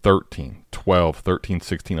 13, 12, 13,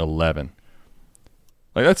 16, 11.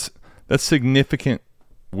 Like, that's significant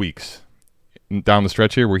weeks down the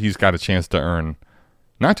stretch here where he's got a chance to earn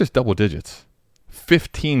not just double digits,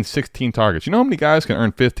 15, 16 targets. You know how many guys can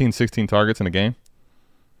earn 15, 16 targets in a game?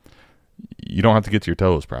 You don't have to get to your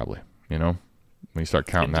toes, probably, when you start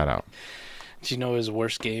counting that out. Do you know his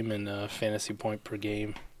worst game in fantasy point per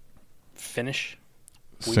game finish?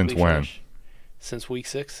 Since when? Finish? Since week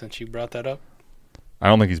 6, since you brought that up? I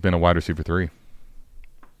don't think he's been a wide receiver 3.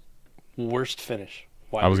 Worst finish.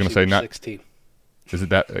 I was going to say not 16. Is it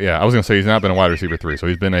that? Yeah, I was going to say he's not been a wide receiver 3, so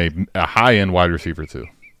he's been a high-end wide receiver 2.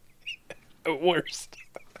 Worst.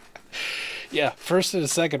 Yeah, first and a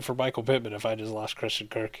second for Michael Pittman if I just lost Christian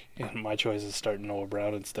Kirk. And my choice is starting Noah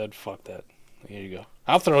Brown instead. Fuck that. Here you go.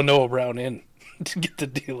 I'll throw Noah Brown in to get the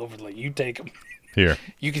deal over. Like, you take him. Here.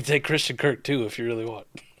 You can take Christian Kirk, too, if you really want.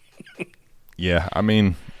 Yeah, I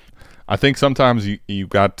mean, I think sometimes you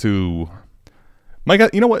got to – Mike,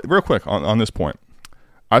 you know what? Real quick on this point.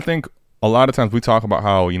 I think a lot of times we talk about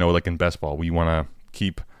how, like in best ball, we want to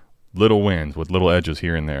keep little wins with little edges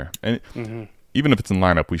here and there. And even if it's in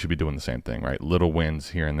lineup, we should be doing the same thing, right? Little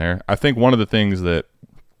wins here and there. I think one of the things that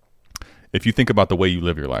if you think about the way you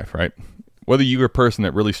live your life, right? Whether you're a person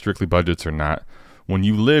that really strictly budgets or not, when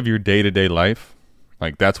you live your day-to-day life,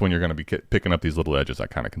 like that's when you're going to be picking up these little edges. I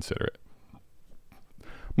kind of consider it.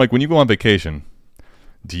 Like when you go on vacation,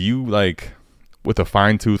 do you like with a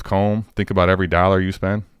fine-tooth comb think about every dollar you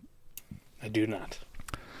spend? I do not.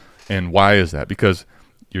 And why is that? Because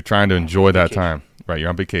you're trying to enjoy that time. Right, you're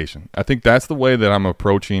on vacation. I think that's the way that I'm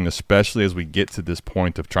approaching, especially as we get to this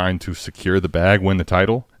point of trying to secure the bag, win the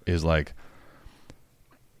title, is like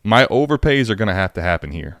my overpays are going to have to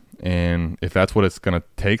happen here. And if that's what it's going to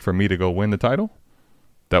take for me to go win the title,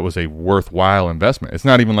 that was a worthwhile investment. It's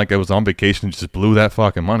not even like I was on vacation and just blew that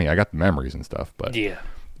fucking money. I got the memories and stuff. But yeah.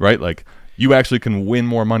 Right, like you actually can win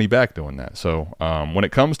more money back doing that. So when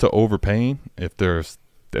it comes to overpaying, if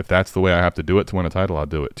that's the way I have to do it to win a title, I'll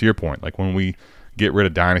do it. To your point, like when we get rid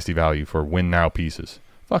of dynasty value for win now pieces.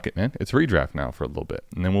 Fuck it, man. It's redraft now for a little bit,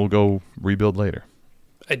 and then we'll go rebuild later.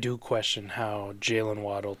 I do question how Jalen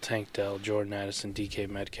Waddle, Tank Dell, Jordan Addison, DK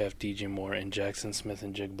Metcalf, DJ Moore, and Jackson Smith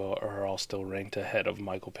and Jigba are all still ranked ahead of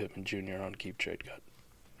Michael Pittman Jr. on Keep Trade Cut.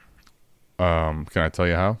 Can I tell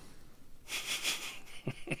you how?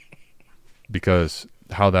 Because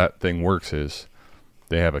how that thing works is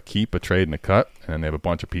they have a keep, a trade, and a cut, and then they have a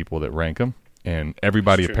bunch of people that rank them. And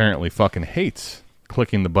everybody apparently fucking hates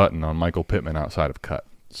clicking the button on Michael Pittman outside of cut.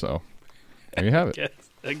 So there you have it.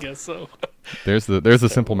 I guess so. There's the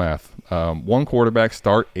simple math. One quarterback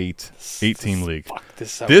start 8-team league.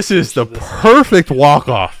 This is the perfect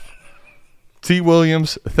walk-off. T.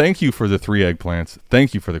 Williams, thank you for the 3 eggplants.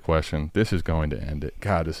 Thank you for the question. This is going to end it.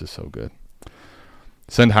 God, this is so good.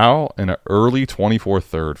 Send Howell an early 24th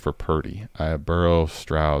third for Purdy. I have Burrow,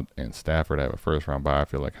 Stroud, and Stafford. I have a first-round bye. I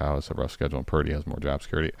feel like Howell has a rough schedule, and Purdy has more job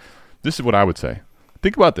security. This is what I would say.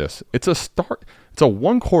 Think about this. It's a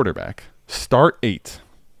one quarterback. Start 8.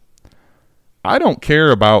 I don't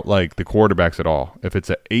care about, like, the quarterbacks at all if it's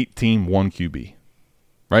an 8-team, 1 QB.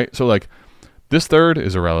 Right? So, like, this third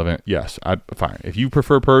is irrelevant. Yes, fine. If you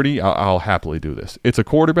prefer Purdy, I'll happily do this. It's a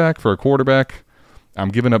quarterback for a quarterback. I'm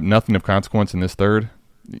giving up nothing of consequence in this third.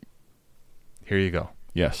 Here you go.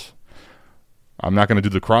 Yes. I'm not going to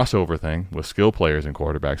do the crossover thing with skill players and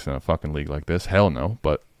quarterbacks in a fucking league like this. Hell no.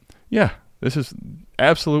 But, yeah, this is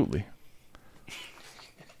absolutely.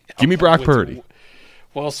 Give me Brock Purdy.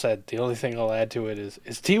 Well said. The only thing I'll add to it is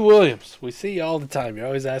T. Williams. We see you all the time. You're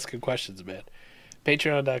always asking questions, man.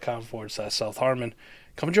 Patreon.com/South Harmon.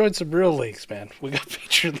 Come join some real leagues, man. We got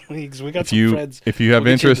featured leagues. We got some friends. If you have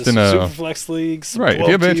interest in a Superflex leagues, right? If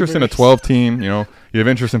you have interest in a 12-team, you have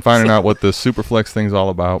interest in finding out what the Superflex thing's all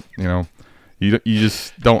about. You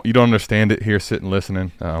just don't understand it here, sitting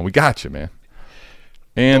listening. We got you, man.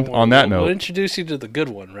 And on that note, we'll introduce you to the good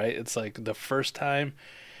one, right? It's like the first time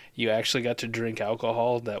you actually got to drink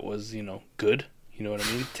alcohol that was, good. You know what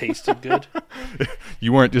I mean? Tasted good.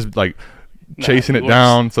 You weren't just like chasing it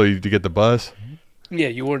down so you get the buzz. Yeah,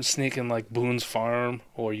 you weren't sneaking like Boone's Farm,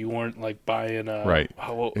 or you weren't like buying. Right.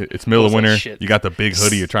 It's middle of winter. You got the big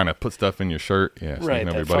hoodie. You're trying to put stuff in your shirt. Yeah. Right.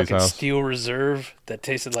 That everybody's fucking house. Steel Reserve that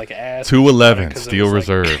tasted like ass. 211 Steel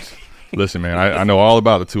Reserves. Listen, man, I know all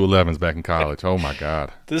about the 211s back in college. Oh my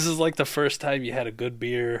God. This is like the first time you had a good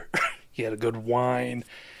beer. You had a good wine.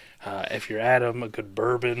 If you're Adam, a good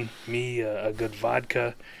bourbon. Me, a good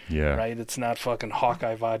vodka. Yeah. Right? It's not fucking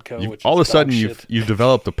Hawkeye vodka. Which all of a sudden, shit. you've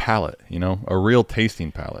developed a palate, a real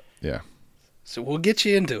tasting palate. Yeah. So we'll get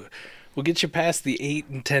you into it. We'll get you past the 8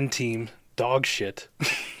 and 10 team dog shit.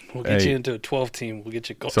 We'll get you into a 12 team. We'll get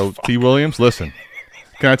you going. So, T. Williams, listen.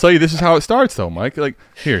 Can I tell you this is how it starts, though, Mike? Like,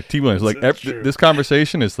 here, T. Williams, like, this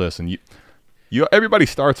conversation is, listen, everybody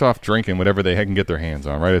starts off drinking whatever they can get their hands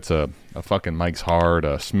on, right? It's a fucking Mike's Hard,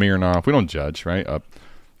 a Smirnoff. We don't judge, right? A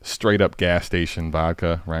straight-up gas station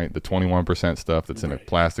vodka, right? The 21% stuff that's in a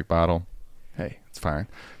plastic bottle. Hey, it's fine.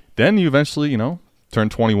 Then you eventually, turn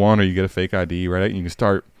 21 or you get a fake ID, right? And you can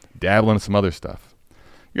start dabbling in some other stuff.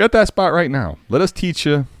 You're at that spot right now. Let us teach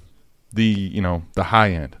you the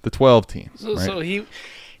high end, the 12 team. So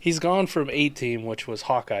he's gone from 8 team, which was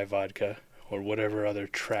Hawkeye vodka, or whatever other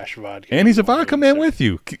trash vodka. And he's a vodka man with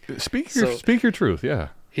you. Speak your truth, yeah.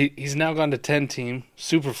 He's now gone to 10 team,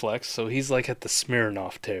 Superflex, so he's like at the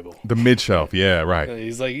Smirnoff table. The mid shelf, yeah, right.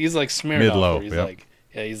 He's like Smirnoff. Mid-low,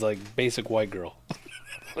 he's like basic white girl.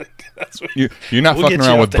 Like, that's what you're not fucking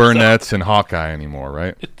around with Burnett's and Hawkeye anymore,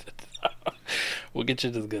 right? We'll get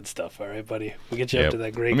you to the good stuff, all right, buddy? We'll get you up to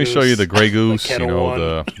that Grey Goose. Let me show you the Grey Goose,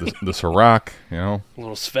 the Ciroc, A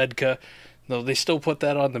little Svedka. No, they still put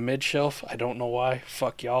that on the mid shelf. I don't know why.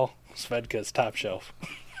 Fuck y'all. Svedka's top shelf.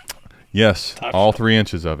 Yes, all 3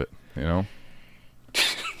 inches of it,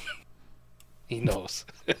 He knows.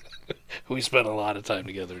 We spent a lot of time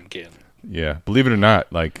together in Canada. Yeah, believe it or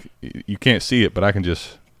not, like, you can't see it, but I can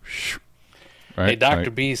just, right? Hey,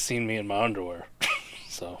 Dr. B's seen me in my underwear,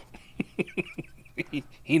 so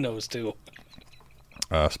he knows too.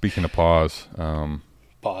 Speaking of pause,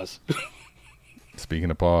 Pause.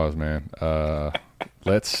 speaking of pause, man.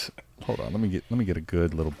 Let's hold on. Let me get a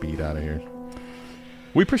good little beat out of here.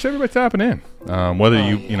 We appreciate everybody tapping in. Whether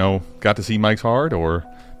you know got to see Mike's Hard or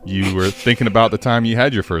you were thinking about the time you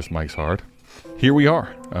had your first Mike's Hard, here we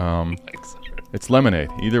are. It's lemonade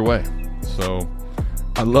either way. So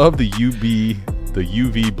I love the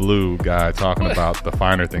UV blue guy talking about the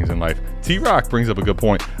finer things in life. T-Rock brings up a good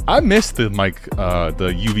point. I missed the mic,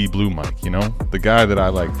 the UV blue mic, you know? The guy that I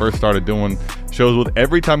like first started doing shows with.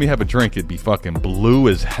 Every time you have a drink, it'd be fucking blue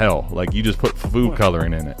as hell. Like you just put food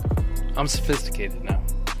coloring in it. I'm sophisticated now.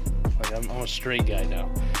 Like I'm a straight guy now.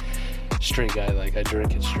 Straight guy, like I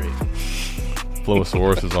drink it straight.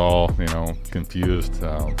 Flowosaurus is all, you know, confused.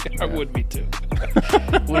 I would be too.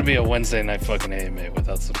 Would be a Wednesday night fucking AMA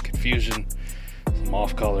without some confusion, some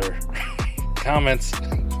off-color comments,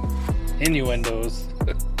 innuendos.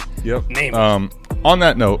 Yep. Name on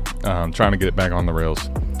that note, trying to get it back on the rails.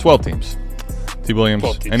 12 teams. T. Williams.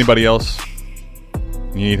 12 teams. Anybody else?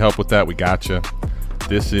 You need help with that? We got you.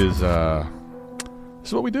 This is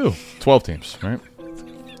what we do. 12 teams, right?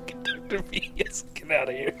 Yes, get out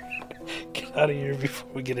of here. Get out of here before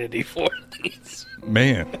we get any 14s.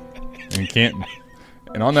 Man, you can't.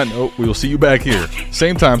 And on that note, we will see you back here,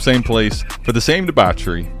 same time, same place, for the same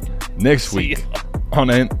debauchery next week on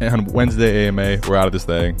Wednesday AMA. We're out of this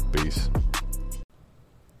thing. Peace.